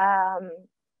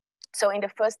 So in the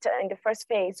first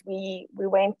phase, we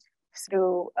went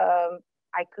through,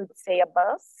 I could say a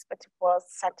bus, but it was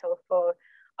settled for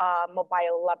a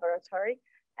mobile laboratory.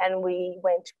 And we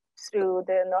went through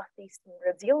the northeastern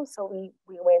Brazil. So we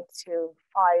went to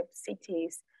 5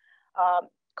 cities,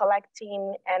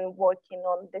 collecting and working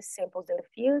on the samples in the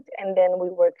field. And then we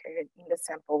worked in the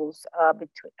samples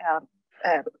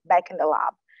back in the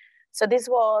lab. So this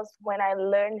was when I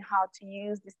learned how to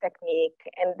use this technique.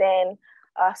 And then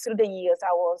through the years,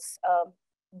 I was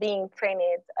being trained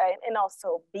and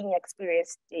also being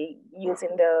experienced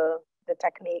using the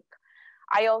technique.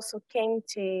 I also came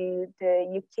to the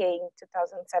UK in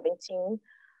 2017.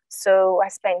 So I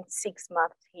spent 6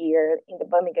 months here in the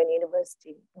Birmingham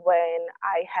University when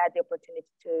I had the opportunity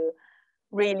to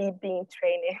really being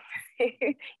trained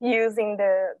using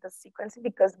the sequencing,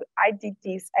 because I did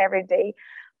this every day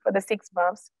for the 6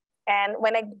 months. And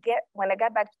when I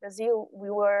got back to Brazil, we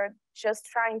were just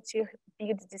trying to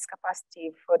build this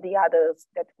capacity for the others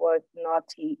that were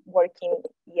not working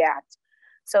yet.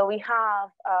 So we have,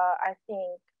 I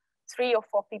think, 3 or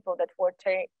 4 people that were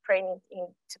training in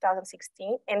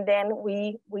 2016, and then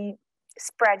we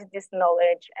spread this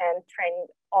knowledge and trained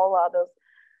all others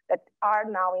that are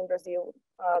now in Brazil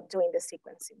doing the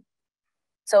sequencing.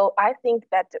 So I think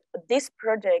that this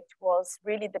project was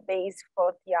really the base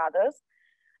for the others,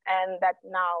 and that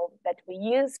now that we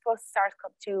use for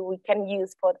SARS-CoV-2, we can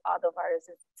use for other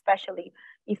viruses, especially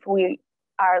if we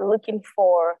are looking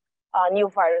for new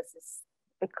viruses,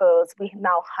 because we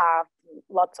now have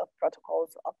lots of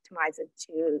protocols optimized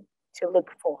to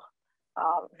look for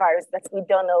viruses that we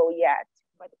don't know yet,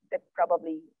 but that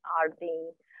probably are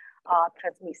being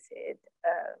transmitted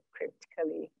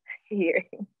critically here.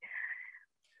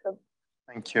 So.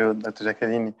 Thank you, Dr.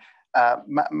 Jaqueline.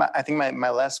 I think my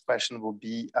last question will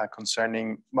be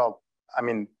concerning, well, I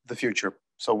mean, the future.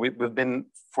 So we've been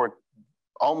for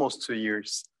almost 2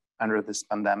 years under this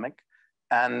pandemic.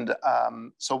 And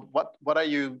so what are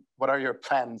your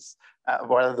plans?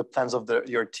 What are the plans of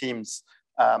your teams?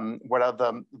 What are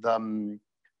the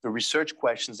research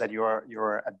questions that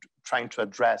you're trying to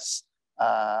address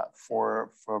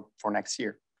for next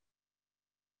year?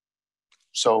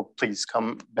 So please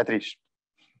come, Beatriz.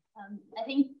 I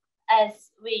think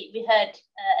as we heard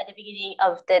at the beginning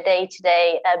of the day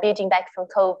today, building back from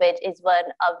COVID is one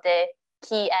of the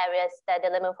key areas that the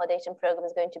Lemann Foundation Programme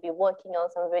is going to be working on.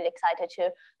 So I'm really excited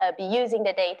to be using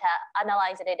the data,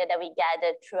 analyze the data that we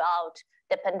gathered throughout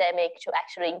the pandemic to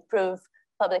actually improve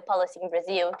public policy in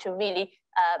Brazil, to really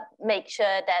make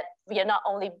sure that we are not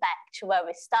only back to where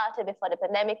we started before the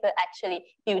pandemic, but actually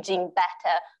building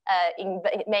better in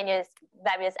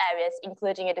various areas,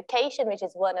 including education, which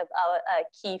is one of our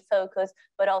key focus,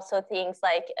 but also things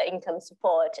like income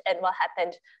support and what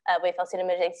happened with auxílio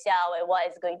emergencial and what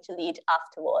is going to lead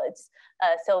afterwards.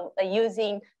 So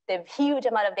using the huge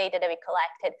amount of data that we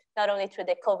collected, not only through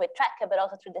the COVID tracker, but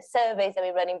also through the surveys that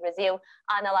we run in Brazil,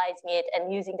 analyzing it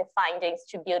and using the findings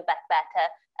to build back better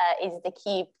is the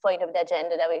key point of the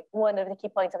agenda one of the key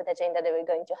points of the agenda that we're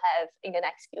going to have in the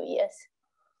next few years.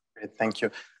 Great, thank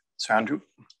you. So Andrew?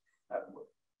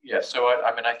 Yeah, so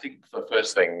I mean, I think the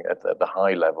first thing at the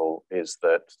high level is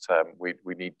that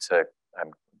we need to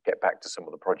get back to some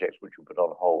of the projects which were put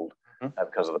on hold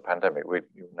because of the pandemic.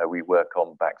 We work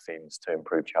on vaccines to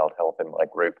improve child health in my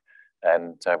group,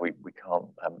 and we can't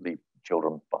leave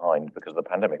children behind because of the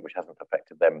pandemic, which hasn't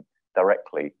affected them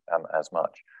directly as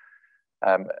much.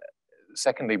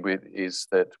 Secondly, is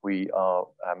that we are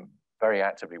very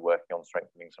actively working on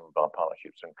strengthening some of our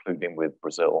partnerships, including with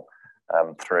Brazil,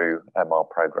 through our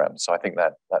programs. So I think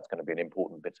that that's going to be an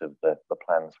important bit of the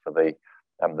plans for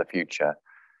the future.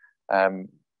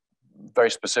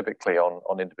 Very specifically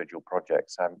on individual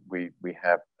projects, we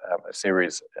have a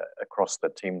series across the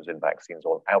teams in vaccines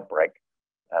on outbreak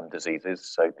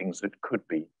diseases, so things that could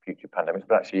be future pandemics,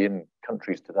 but actually in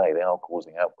countries today, they are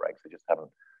causing outbreaks. They just haven't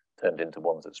turned into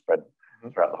ones that spread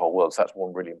throughout the whole world. So that's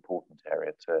one really important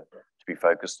area to be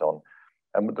focused on.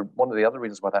 And one of the other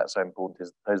reasons why that's so important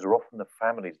is those are often the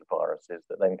families of viruses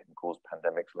that then can cause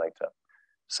pandemics later.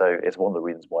 So it's one of the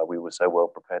reasons why we were so well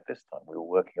prepared this time. We were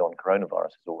working on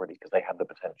coronaviruses already because they had the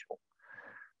potential.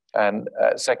 And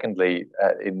secondly,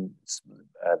 in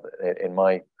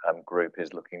my group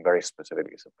is looking very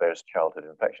specifically at various childhood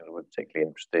infections. We're particularly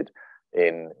interested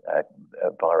in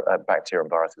bacteria and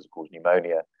viruses that cause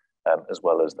pneumonia, as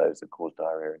well as those that cause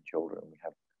diarrhea in children. We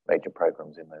have major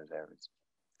programs in those areas.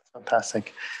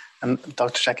 Fantastic. And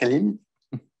Dr. Jaqueline?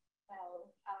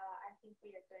 Well, I think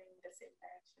we are going in the same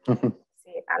direction.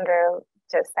 See, Andrew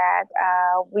just said,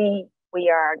 we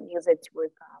are used to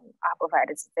work on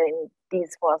arbovirus, and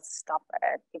this was stopped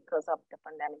because of the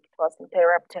pandemic. It was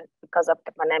interrupted because of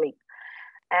the pandemic.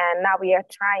 And now we are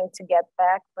trying to get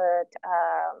back, but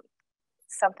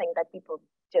something that people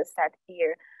just said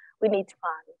here, we need to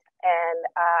fund. And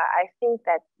I think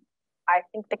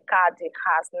the CADDE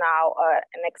has now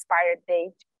an expired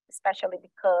date, especially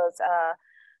because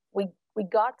we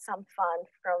got some fund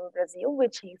from Brazil,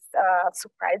 which is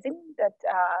surprising that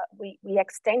we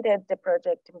extended the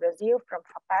project in Brazil from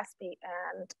FAPESP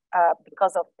and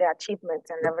because of the achievements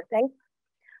and everything.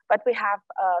 But we have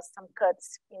some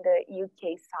cuts in the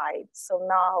UK side. So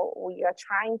now we are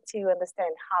trying to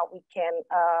understand how we can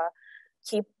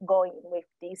keep going with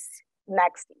this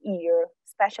next year,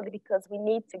 especially because we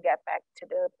need to get back to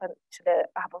the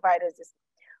arboviruses.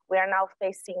 We are now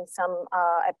facing some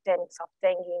epidemics of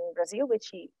dengue in Brazil,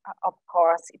 which of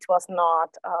course it was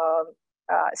not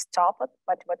stopped,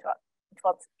 but it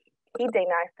was hidden,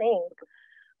 I think,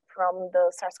 from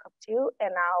the SARS-CoV-2,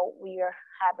 and now we are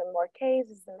having more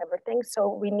cases and everything. So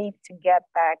we need to get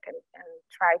back and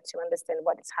try to understand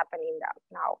what is happening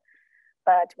now.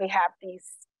 But we have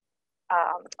these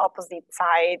opposite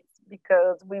sides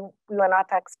because we were not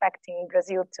expecting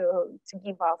Brazil to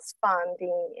give us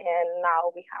funding, and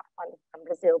now we have funding from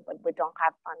Brazil, but we don't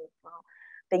have funding from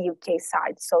the UK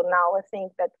side. So now I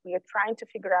think that we are trying to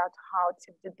figure out how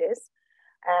to do this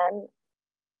and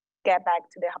get back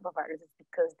to the arboviruses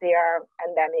because they are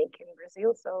endemic in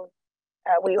Brazil. So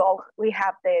we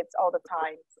have this all the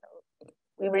time. So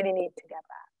we really need to get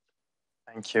back.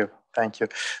 Thank you, thank you.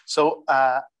 So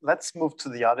let's move to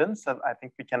the audience. I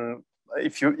think we can,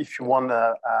 if you want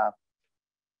to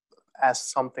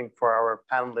ask something for our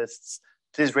panelists,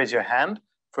 please raise your hand.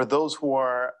 For those who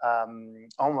are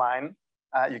online,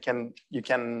 you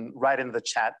can write in the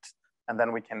chat, and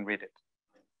then we can read it.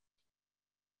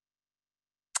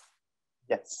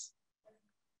 Yes.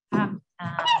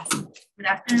 Good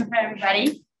afternoon,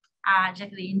 everybody.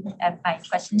 Jacqueline, my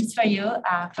question is for you.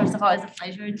 First of all, it's a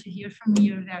pleasure to hear from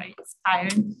you. You're a very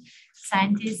inspiring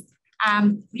scientist.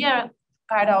 We are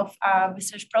part of a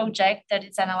research project that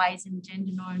is analyzing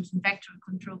gender norms and vector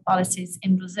control policies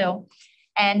in Brazil.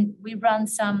 And we run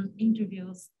some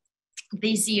interviews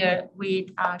this year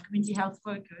with community health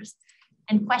workers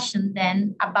and questioned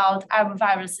them about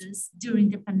arboviruses during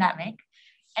the pandemic.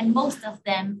 And most of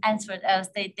them answered us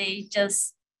that they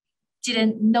just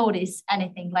didn't notice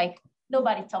anything, like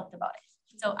nobody talked about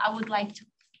it. So I would like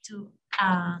to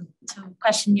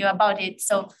question you about it.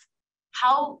 So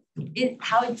how do you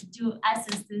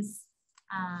assess this,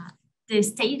 the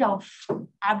state of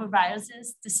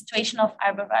arboviruses, the situation of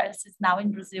arboviruses now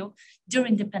in Brazil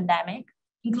during the pandemic,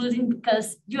 including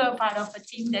because you are part of a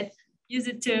team that used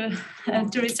it to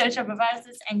research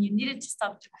arboviruses and you needed to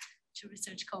stop to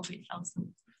research COVID also?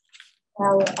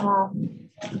 Well,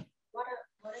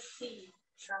 what I see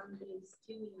from these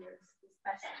 2 years,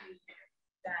 especially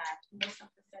that most of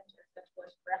the centers that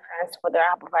was referenced for the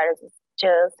arboviruses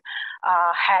just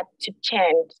had to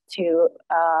change to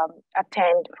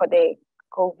attend for the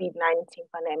COVID-19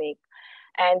 pandemic.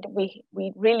 And we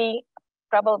really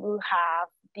probably have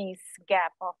this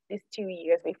gap of these 2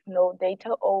 years with no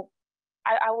data, or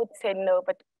I would say no,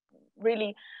 but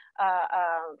really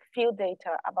few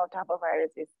data about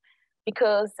arboviruses,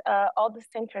 because all the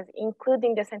centers,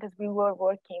 including the centers we were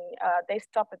working, they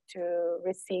stopped to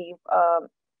receive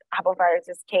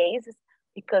arboviruses cases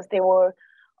because they were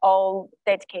all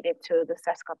dedicated to the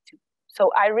SARS-CoV-2.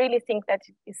 So I really think that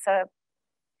it's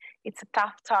a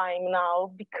tough time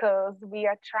now, because we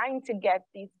are trying to get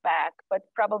this back, but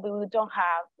probably we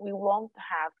won't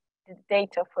have the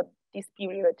data for this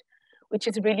period, which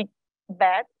is really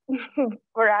bad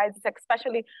for us,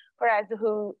 especially for us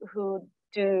who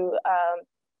do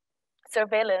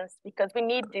surveillance, because we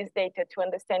need this data to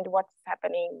understand what's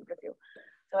happening in Brazil.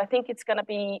 So I think it's going to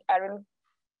be,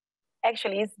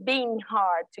 actually it's being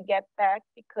hard to get back,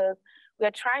 because we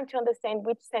are trying to understand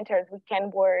which centers we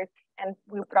can work, and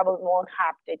we probably won't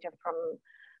have data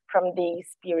from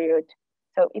this period.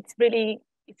 So it's really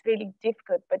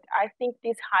difficult, but I think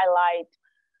this highlight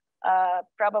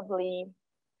probably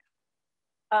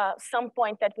some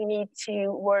point that we need to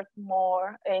work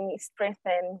more and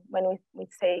strengthen when we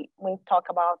talk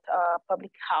about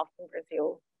public health in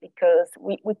Brazil, because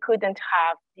we couldn't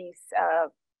have this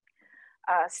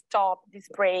stop, this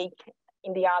break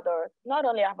in the other, not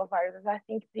only arboviruses, I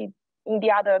think in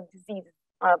the other diseases,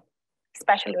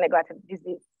 especially neglected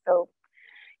disease. So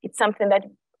it's something that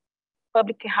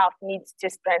public health needs to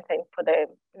strengthen for the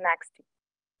next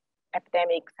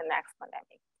epidemics and next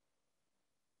pandemic.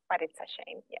 But it's a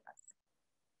shame, yes.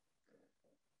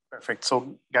 Perfect.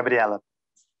 So, Gabriela.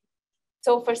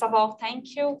 So first of all,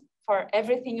 thank you for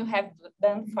everything you have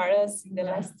done for us in the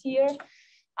last year.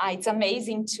 It's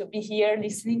amazing to be here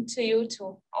listening to you,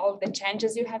 to all the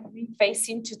changes you have been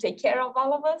facing to take care of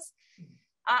all of us.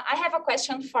 I have a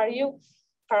question for you,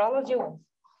 for all of you,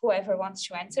 whoever wants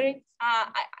to answer it.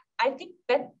 I think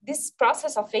that this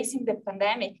process of facing the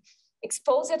pandemic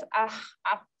exposed a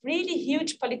really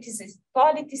huge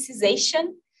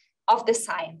politicization of the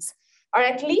science, or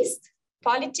at least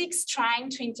politics trying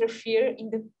to interfere in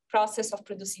the process of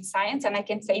producing science. And I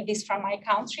can say this from my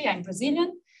country, I'm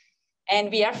Brazilian,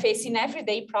 and we are facing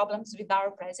everyday problems with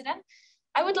our president.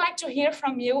 I would like to hear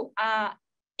from you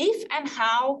if and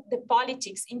how the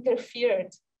politics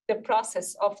interfered the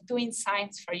process of doing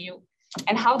science for you,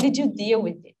 and how did you deal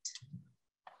with it?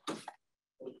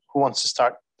 Who wants to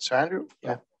start? Sir Andrew?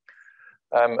 Yeah.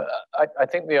 I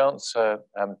think the answer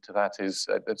to that is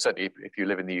that certainly if you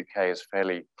live in the UK, is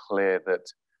fairly clear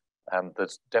that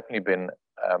there's definitely been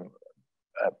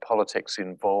politics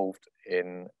involved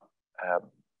in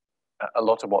a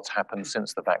lot of what's happened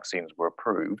since the vaccines were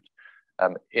approved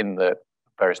in the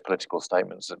various political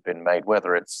statements that have been made,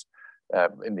 whether it's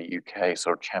in the UK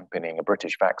sort of championing a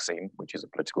British vaccine, which is a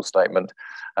political statement,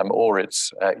 or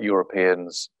it's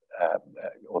Europeans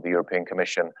or the European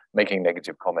Commission making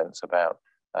negative comments about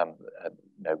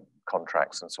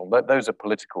contracts and so on. Those are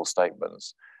political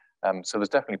statements. So there's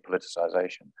definitely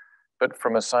politicization. But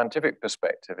from a scientific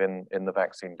perspective in the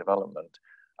vaccine development,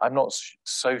 I'm not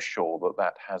so sure that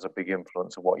that has a big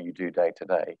influence on what you do day to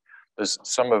day. There's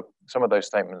some of those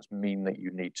statements mean that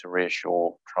you need to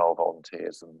reassure trial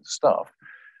volunteers and stuff,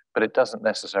 but it doesn't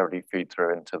necessarily feed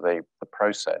through into the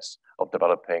process of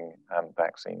developing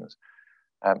vaccines.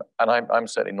 And I'm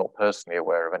certainly not personally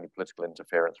aware of any political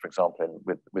interference, for example,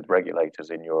 with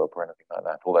regulators in Europe or anything like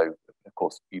that, although, of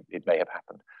course, it may have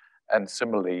happened. And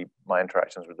similarly, my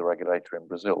interactions with the regulator in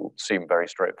Brazil seem very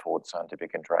straightforward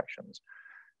scientific interactions.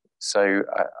 So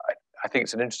I think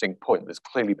it's an interesting point. There's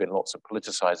clearly been lots of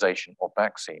politicization of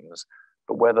vaccines,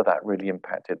 but whether that really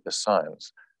impacted the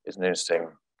science is an interesting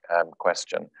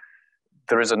question.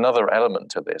 There is another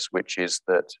element to this, which is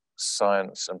that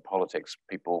science and politics,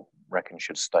 people reckon,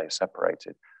 should stay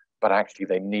separated, but actually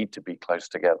they need to be close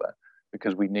together,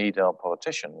 because we need our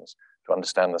politicians to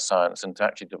understand the science and to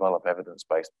actually develop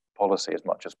evidence-based policy as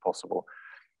much as possible.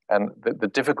 And the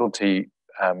difficulty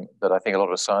that I think a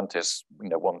lot of scientists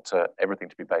want everything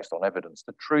to be based on evidence.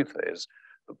 The truth is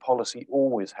that policy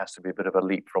always has to be a bit of a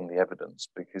leap from the evidence,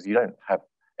 because you don't have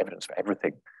evidence for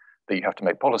everything that you have to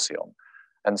make policy on.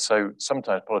 And so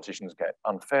sometimes politicians get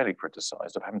unfairly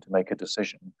criticized of having to make a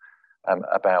decision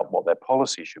about what their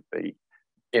policy should be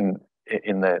in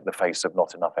the face of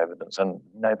not enough evidence, and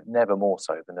never more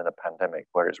so than in a pandemic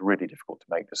where it's really difficult to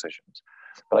make decisions.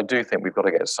 But I do think we've got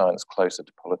to get science closer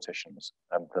to politicians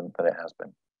than it has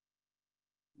been.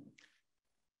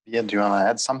 Yeah, do you want to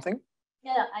add something?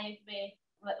 Yeah, I agree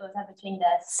with everything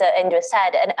that Sir Andrew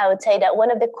said. And I would say that one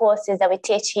of the courses that we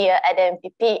teach here at the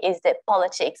MPP is the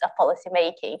politics of policy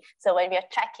making. So when we are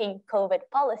tracking COVID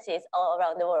policies all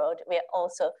around the world, we are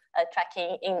also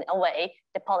tracking in a way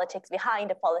the politics behind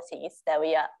the policies that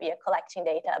we are collecting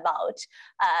data about.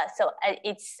 So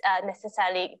it's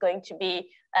necessarily going to be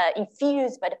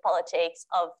infused by the politics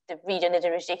of the region, the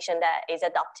jurisdiction that is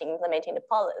adopting, implementing the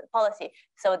policy.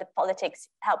 So the politics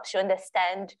helps you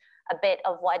understand a bit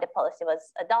of why the policy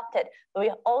was adopted. But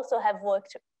we also have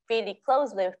worked really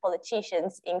closely with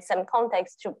politicians in some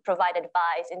contexts to provide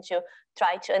advice and to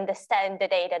try to understand the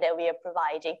data that we are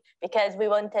providing, because we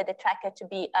wanted the tracker to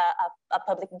be a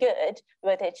public good. We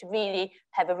wanted to really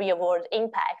have a real world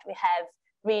impact. We have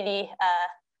really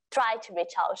tried to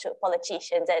reach out to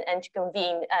politicians and to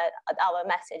convene our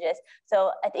messages.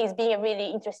 So it's been a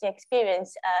really interesting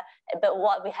experience, but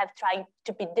what we have tried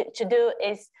to do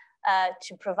is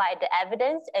to provide the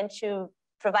evidence and to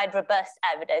provide robust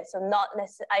evidence. So not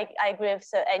necessarily, I agree with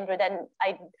Sir Andrew, that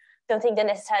I don't think that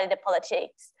necessarily the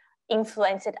politics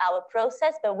influenced our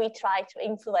process, but we try to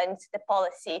influence the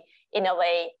policy in a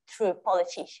way through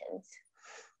politicians.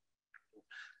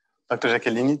 Dr.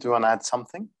 Jaqueline, do you want to add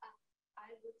something?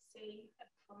 I would say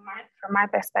from my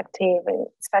perspective,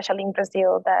 especially in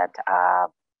Brazil, that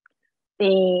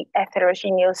the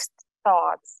heterogeneous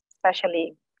thoughts,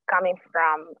 especially coming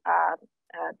from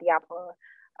the upper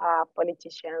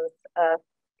politicians,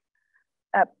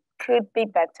 could be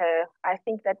better. I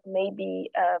think that maybe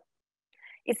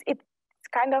it's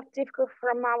kind of difficult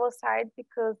from our side,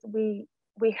 because we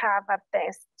have a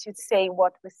test to say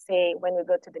what we say when we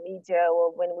go to the media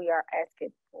or when we are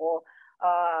asked for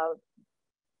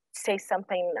say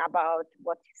something about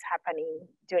what is happening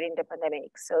during the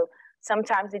pandemic. So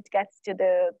sometimes it gets to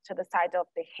the side of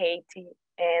the hate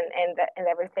and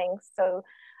everything. So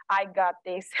I got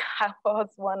this. I was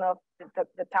one of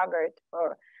the target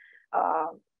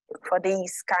for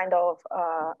these kind of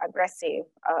aggressive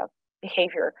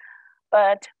behavior.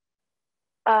 But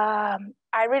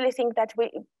I really think that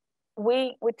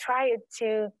we tried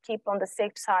to keep on the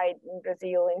safe side in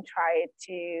Brazil and try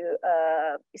to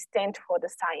stand for the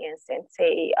science and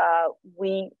say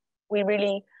we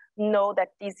really know that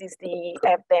this is the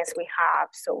evidence we have,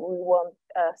 so we won't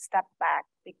step back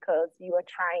because you are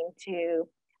trying to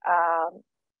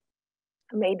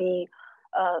maybe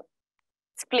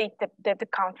split the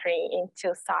country in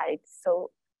two sides.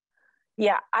 So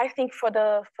yeah, I think for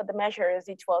the measures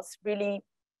it was really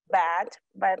bad,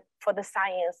 but for the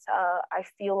science, I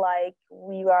feel like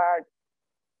we are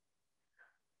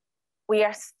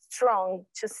strong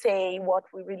to say what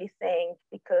we really think,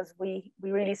 because we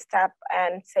really step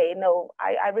and say, no,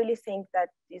 I really think that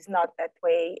is not that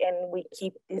way, and we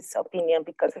keep this opinion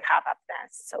because we have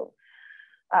evidence. So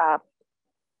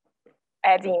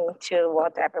adding to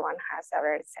what everyone has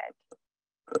already said.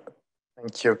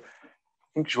 Thank you.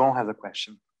 I think João has a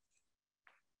question.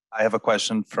 I have a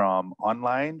question from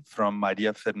online, from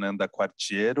Maria Fernanda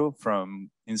Quartiero from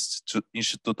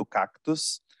Instituto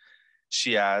Cactus.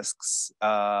 She asks,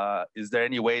 is there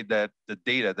any way that the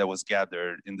data that was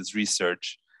gathered in this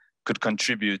research could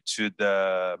contribute to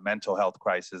the mental health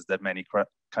crisis that many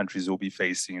countries will be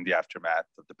facing in the aftermath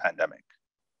of the pandemic?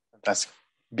 Fantastic.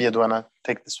 Bia, do you want to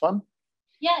take this one?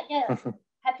 Yeah.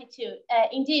 Happy to.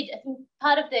 Indeed, I think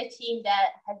part of the team that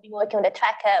has been working on the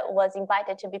tracker was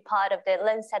invited to be part of the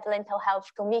Lancet Mental Health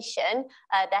Commission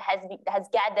that has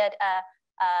gathered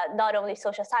not only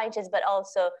social scientists, but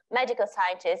also medical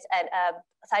scientists and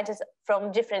scientists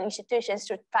from different institutions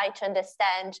to try to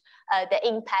understand the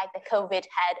impact that COVID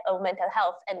had on mental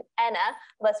health. And Anna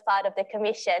was part of the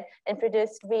commission and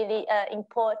produced really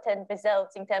important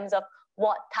results in terms of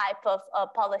what type of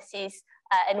policies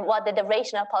and what the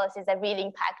duration of policies that really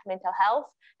impact mental health.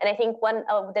 And I think one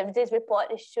of this report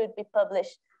should be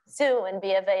published soon and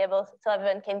be available so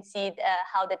everyone can see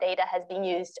how the data has been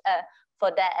used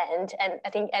for that end. And I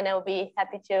think Anna will be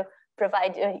happy to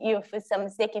provide you with some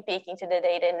sneaky peek into the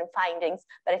data and findings.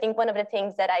 But I think one of the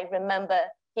things that I remember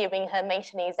hearing her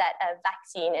mentioning is that a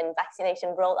vaccine and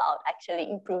vaccination rollout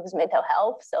actually improves mental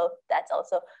health. So that's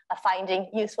also a finding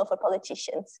useful for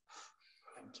politicians.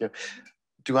 Thank you.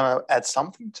 Do you want to add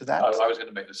something to that? I was going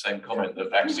to make the same comment that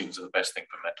vaccines are the best thing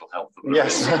for mental health.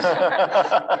 Yes.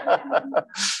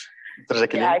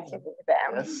 Yeah, I keep it with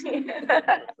them.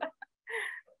 Yes.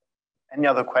 Any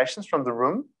other questions from the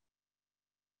room?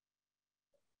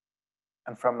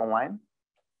 And from online?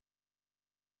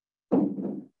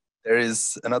 There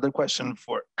is another question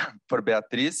for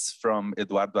Beatriz from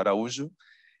Eduardo Araújo.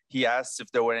 He asked if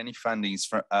there were any findings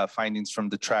from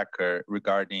the tracker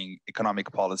regarding economic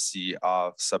policy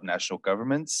of subnational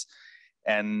governments,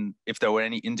 and if there were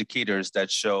any indicators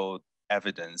that showed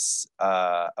evidence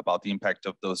about the impact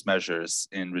of those measures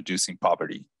in reducing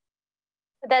poverty.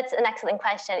 That's an excellent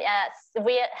question. Yes,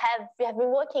 we have been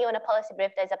working on a policy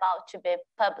brief that's about to be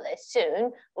published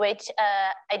soon, which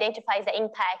identifies the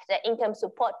impact that income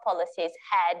support policies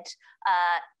had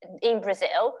in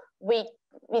Brazil. We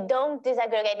don't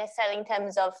disaggregate necessarily in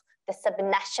terms of the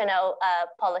subnational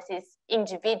policies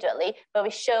individually, but we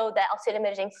show that Auxílio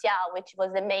Emergencial, which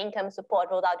was the main income support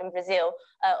rolled out in Brazil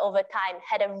over time,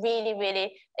 had a really,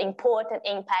 really important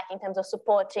impact in terms of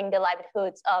supporting the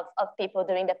livelihoods of people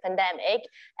during the pandemic,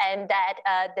 and that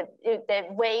the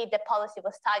way the policy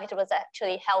was targeted was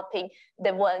actually helping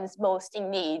the ones most in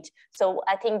need. So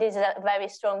I think this is a very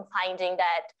strong finding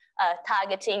that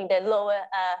targeting the lower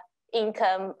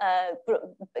income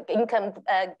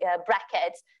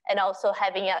brackets, and also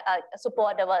having a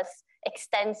support that was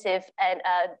extensive and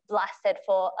lasted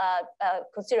for a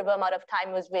considerable amount of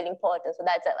time was really important. So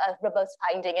that's a robust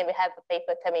finding, and we have a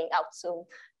paper coming out soon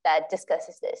that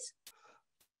discusses this.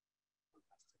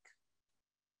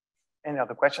 Any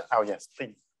other questions? Oh, yes,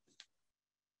 please.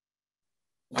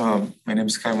 My name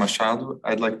is Caio Machado.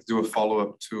 I'd like to do a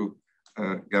follow-up to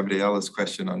Gabriela's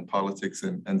question on politics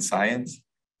and science.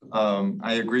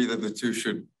 I agree that the two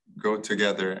should go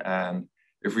together. And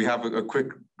if we have a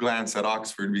quick glance at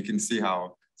Oxford, we can see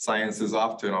how science is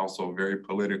often also very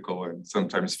political and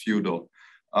sometimes feudal.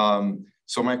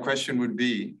 So my question would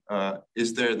be,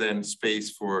 is there then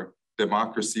space for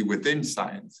democracy within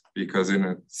science? Because in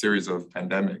a series of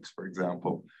pandemics, for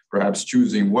example, perhaps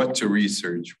choosing what to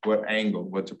research, what angle,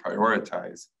 what to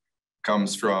prioritize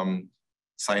comes from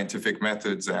scientific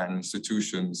methods and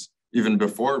institutions even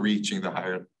before reaching the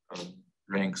higher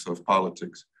ranks of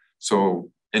politics. So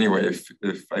anyway,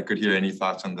 if I could hear any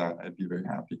thoughts on that, I'd be very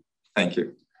happy. Thank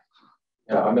you.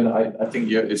 Yeah, I mean, I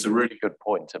think it's a really good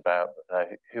point about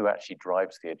who actually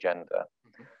drives the agenda.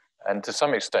 And to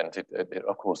some extent,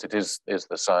 of course, it is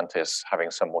the scientists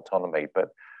having some autonomy, but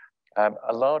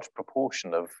a large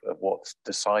proportion of what's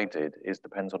decided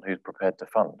depends on who's prepared to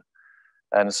fund.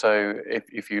 And so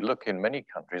if you look in many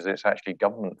countries, it's actually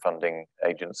government funding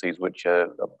agencies which are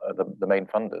the main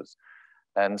funders.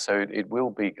 And so it will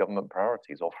be government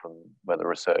priorities often where the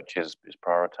research is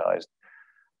prioritized.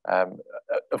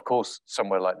 Of course,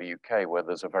 somewhere like the UK, where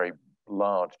there's a very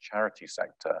large charity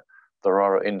sector, there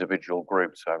are individual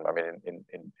groups. I mean,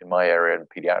 in my area in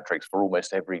pediatrics, for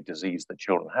almost every disease that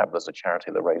children have, there's a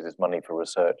charity that raises money for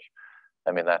research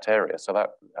in that area. So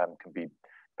that can be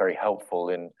very helpful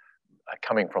in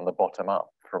coming from the bottom up,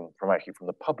 from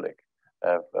the public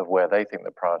of where they think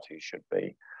the priorities should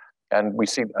be. And we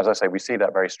see, as I say, we see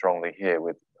that very strongly here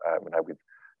with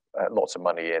lots of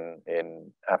money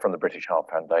from the British Heart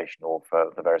Foundation or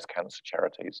for the various cancer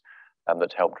charities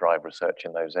that help drive research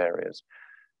in those areas.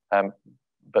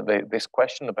 But this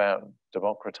question about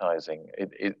democratizing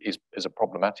is a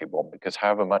problematic one, because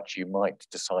however much you might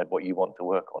decide what you want to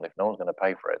work on, if no one's going to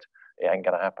pay for it, it ain't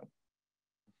going to happen.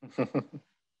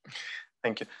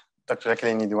 Thank you. Dr.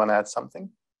 Jaqueline, do you want to add something?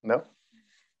 No?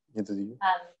 Neither do you?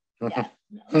 Yeah.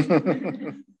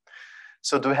 No.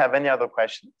 So do we have any other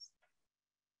questions?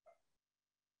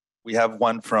 We have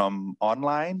one from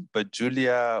online, but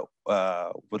Julia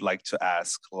would like to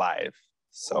ask live.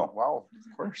 So, wow,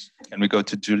 of course. Can we go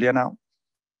to Julia now?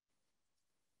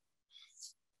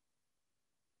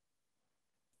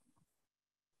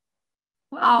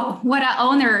 Wow, what an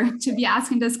honor to be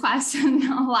asking this question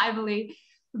lively.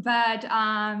 But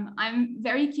I'm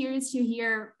very curious to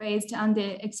hear, based on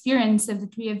the experience of the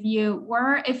three of you, what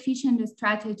are efficient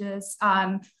strategies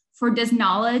for this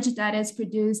knowledge that is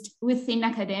produced within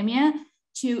academia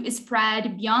to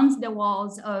spread beyond the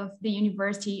walls of the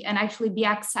university and actually be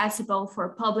accessible for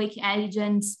public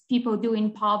agents, people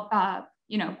doing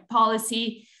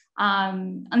policy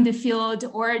on the field,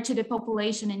 or to the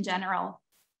population in general?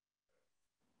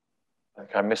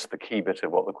 I missed the key bit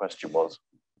of what the question was.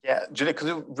 Yeah, Julia, could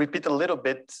you repeat a little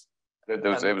bit? It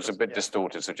was a bit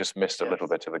distorted, so just missed a little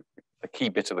bit of the key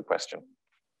bit of the question.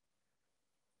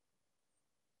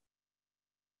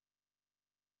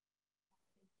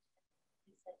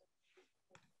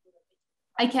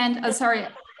 I can't, sorry.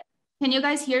 Can you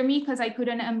guys hear me? Because I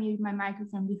couldn't unmute my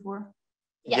microphone before.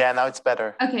 Yes. Yeah, now it's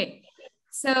better. Okay.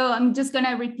 So I'm just going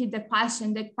to repeat the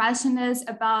question. The question is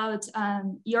about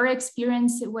your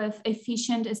experience with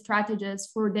efficient strategies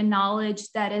for the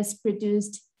knowledge that is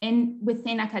produced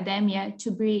within academia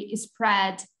to be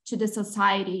spread to the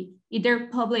society, either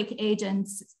public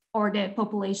agents or the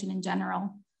population in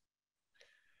general.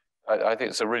 I think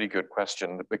it's a really good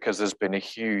question, because there's been a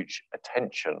huge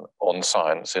attention on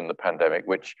science in the pandemic,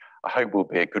 which I hope will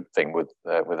be a good thing with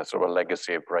a sort of a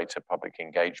legacy of greater public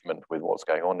engagement with what's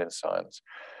going on in science.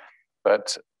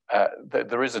 But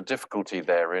there is a difficulty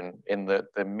there in that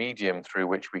the medium through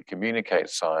which we communicate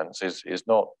science is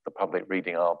not the public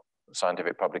reading our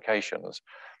scientific publications,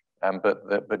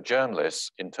 but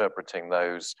journalists interpreting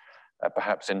those,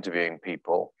 perhaps interviewing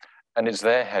people, and it's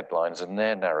their headlines and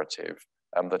their narrative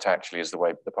that actually is the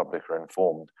way the public are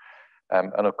informed.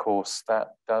 And of course, that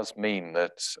does mean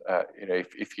that you know,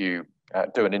 if you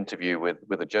do an interview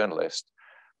with a journalist,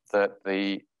 that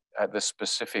the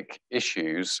specific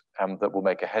issues that will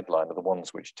make a headline are the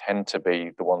ones which tend to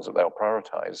be the ones that they'll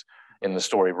prioritize in the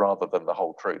story rather than the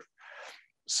whole truth.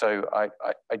 So I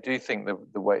do think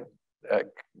the way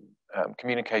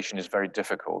communication is very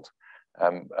difficult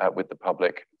with the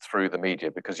public through the media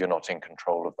because you're not in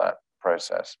control of that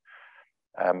process.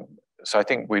 So I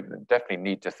think we definitely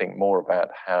need to think more about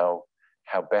how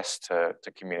best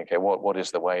to communicate. What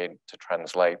is the way to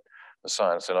translate the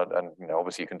science? And you know,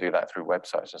 obviously you can do that through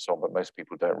websites and so on, but most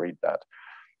people don't read that.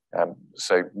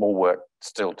 So more work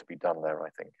still to be done there, I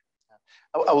think.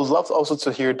 I would love also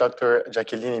to hear Dr.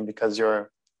 Jaqueline, because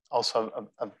you're also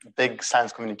a big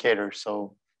science communicator.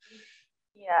 So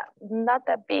yeah, not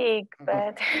that big,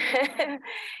 but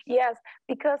yes,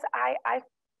 because I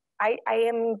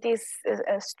am in this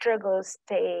struggle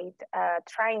state,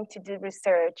 trying to do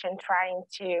research and trying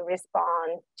to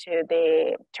respond to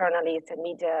the journalist and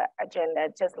media agenda,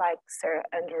 just like Sir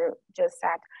Andrew just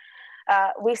said.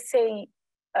 We say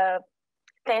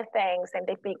 10 things and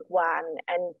they pick one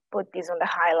and put this on the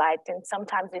highlight, and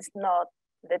sometimes it's not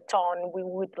the tone we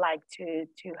would like to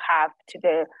have to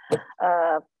the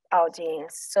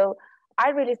audience. So I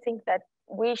really think that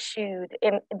we should,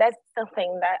 and that's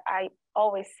something that I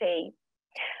always say.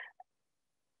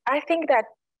 I think that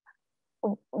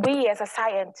we as a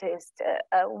scientist,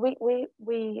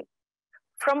 we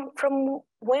from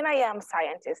when I am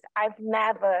scientist, I've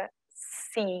never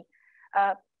seen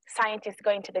scientists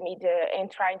going to the media and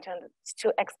trying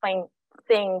to explain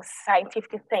things,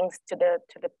 scientific things to the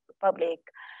public,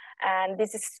 and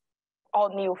this is all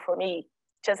new for me,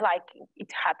 just like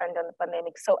it happened on the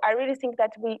pandemic. So I really think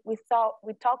that we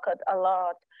talked a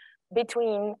lot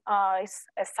between us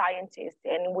as scientists,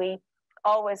 and we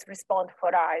always respond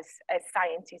for us as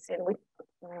scientists, and we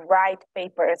write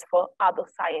papers for other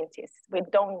scientists. We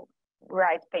don't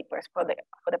write papers for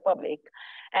the public,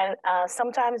 and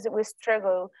sometimes we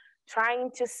struggle trying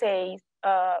to say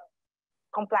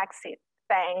complex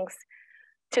things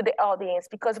to the audience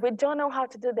because we don't know how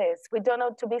to do this. We don't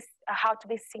know how to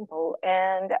be simple.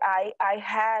 And I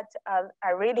had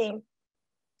a really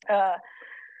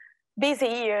busy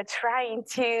year trying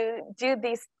to do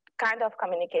this kind of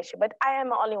communication, but I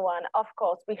am only one. Of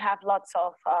course, we have lots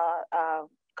of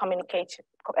communication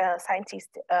scientists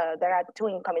that are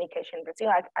doing communication in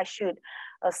Brazil. I should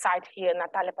cite here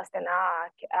Natália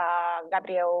Pasternak,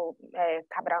 Gabriel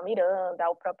Cabral Miranda,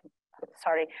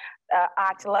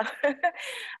 Attila.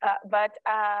 But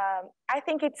I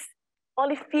think it's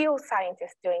only few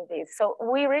scientists doing this. So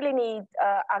we really need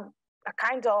a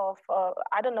kind of,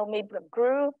 I don't know, maybe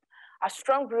a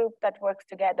strong group that works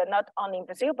together, not only in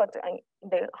Brazil, but in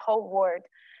the whole world,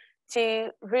 to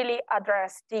really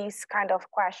address these kind of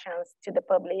questions to the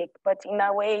public, but in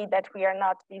a way that we are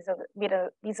not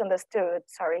misunderstood,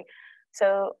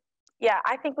 So yeah,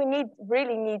 I think we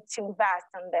really need to invest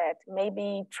on that.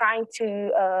 Maybe trying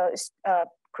to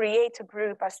create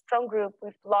a strong group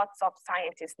with lots of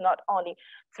scientists, not only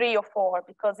 3 or 4,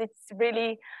 because it's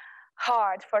really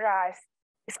hard for us,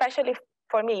 especially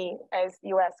for me, as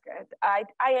you asked. I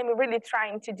am really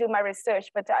trying to do my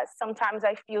research, but sometimes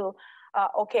I feel,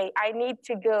 okay, I need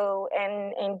to go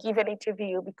and give an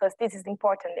interview because this is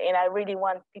important, and I really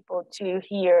want people to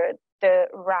hear the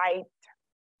right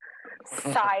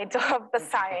side of the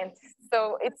science.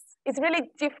 So it's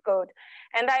really difficult,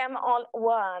 and I am on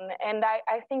one, and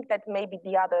I think that maybe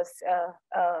the others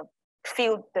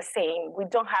feel the same. We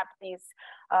don't have this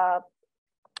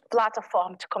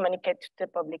platform to communicate to the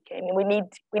public, and we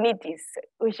need this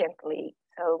urgently.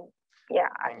 So yeah.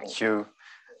 Thank you,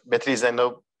 Beatriz. I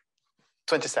know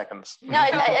 20 seconds. No,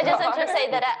 I just want to say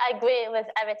that I agree with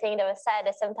everything that was said.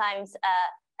 That sometimes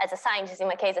as a scientist, in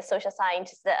my case, a social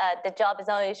scientist, the job is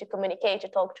not only to communicate, to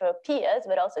talk to our peers,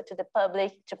 but also to the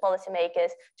public, to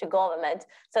policymakers, to government.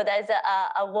 So there's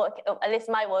a work, at least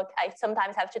my work, I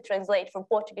sometimes have to translate from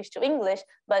Portuguese to English,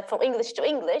 but from English to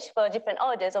English for a different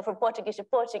audience, or from Portuguese to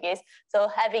Portuguese. So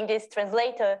having this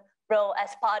translator role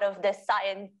as part of the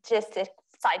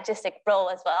scientific role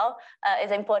as well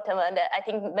is important. And I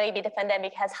think maybe the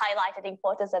pandemic has highlighted the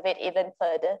importance of it even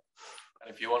further.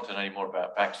 And if you want to know any more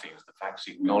about vaccines, the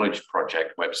Vaccine Knowledge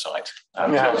Project website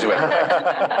tells you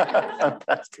everything.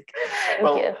 Fantastic.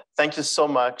 Well, thank you so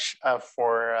much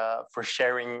for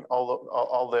sharing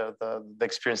all the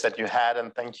experience that you had,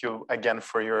 and thank you again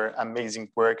for your amazing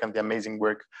work and the amazing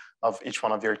work of each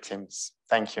one of your teams.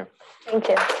 Thank you. Thank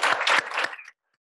you.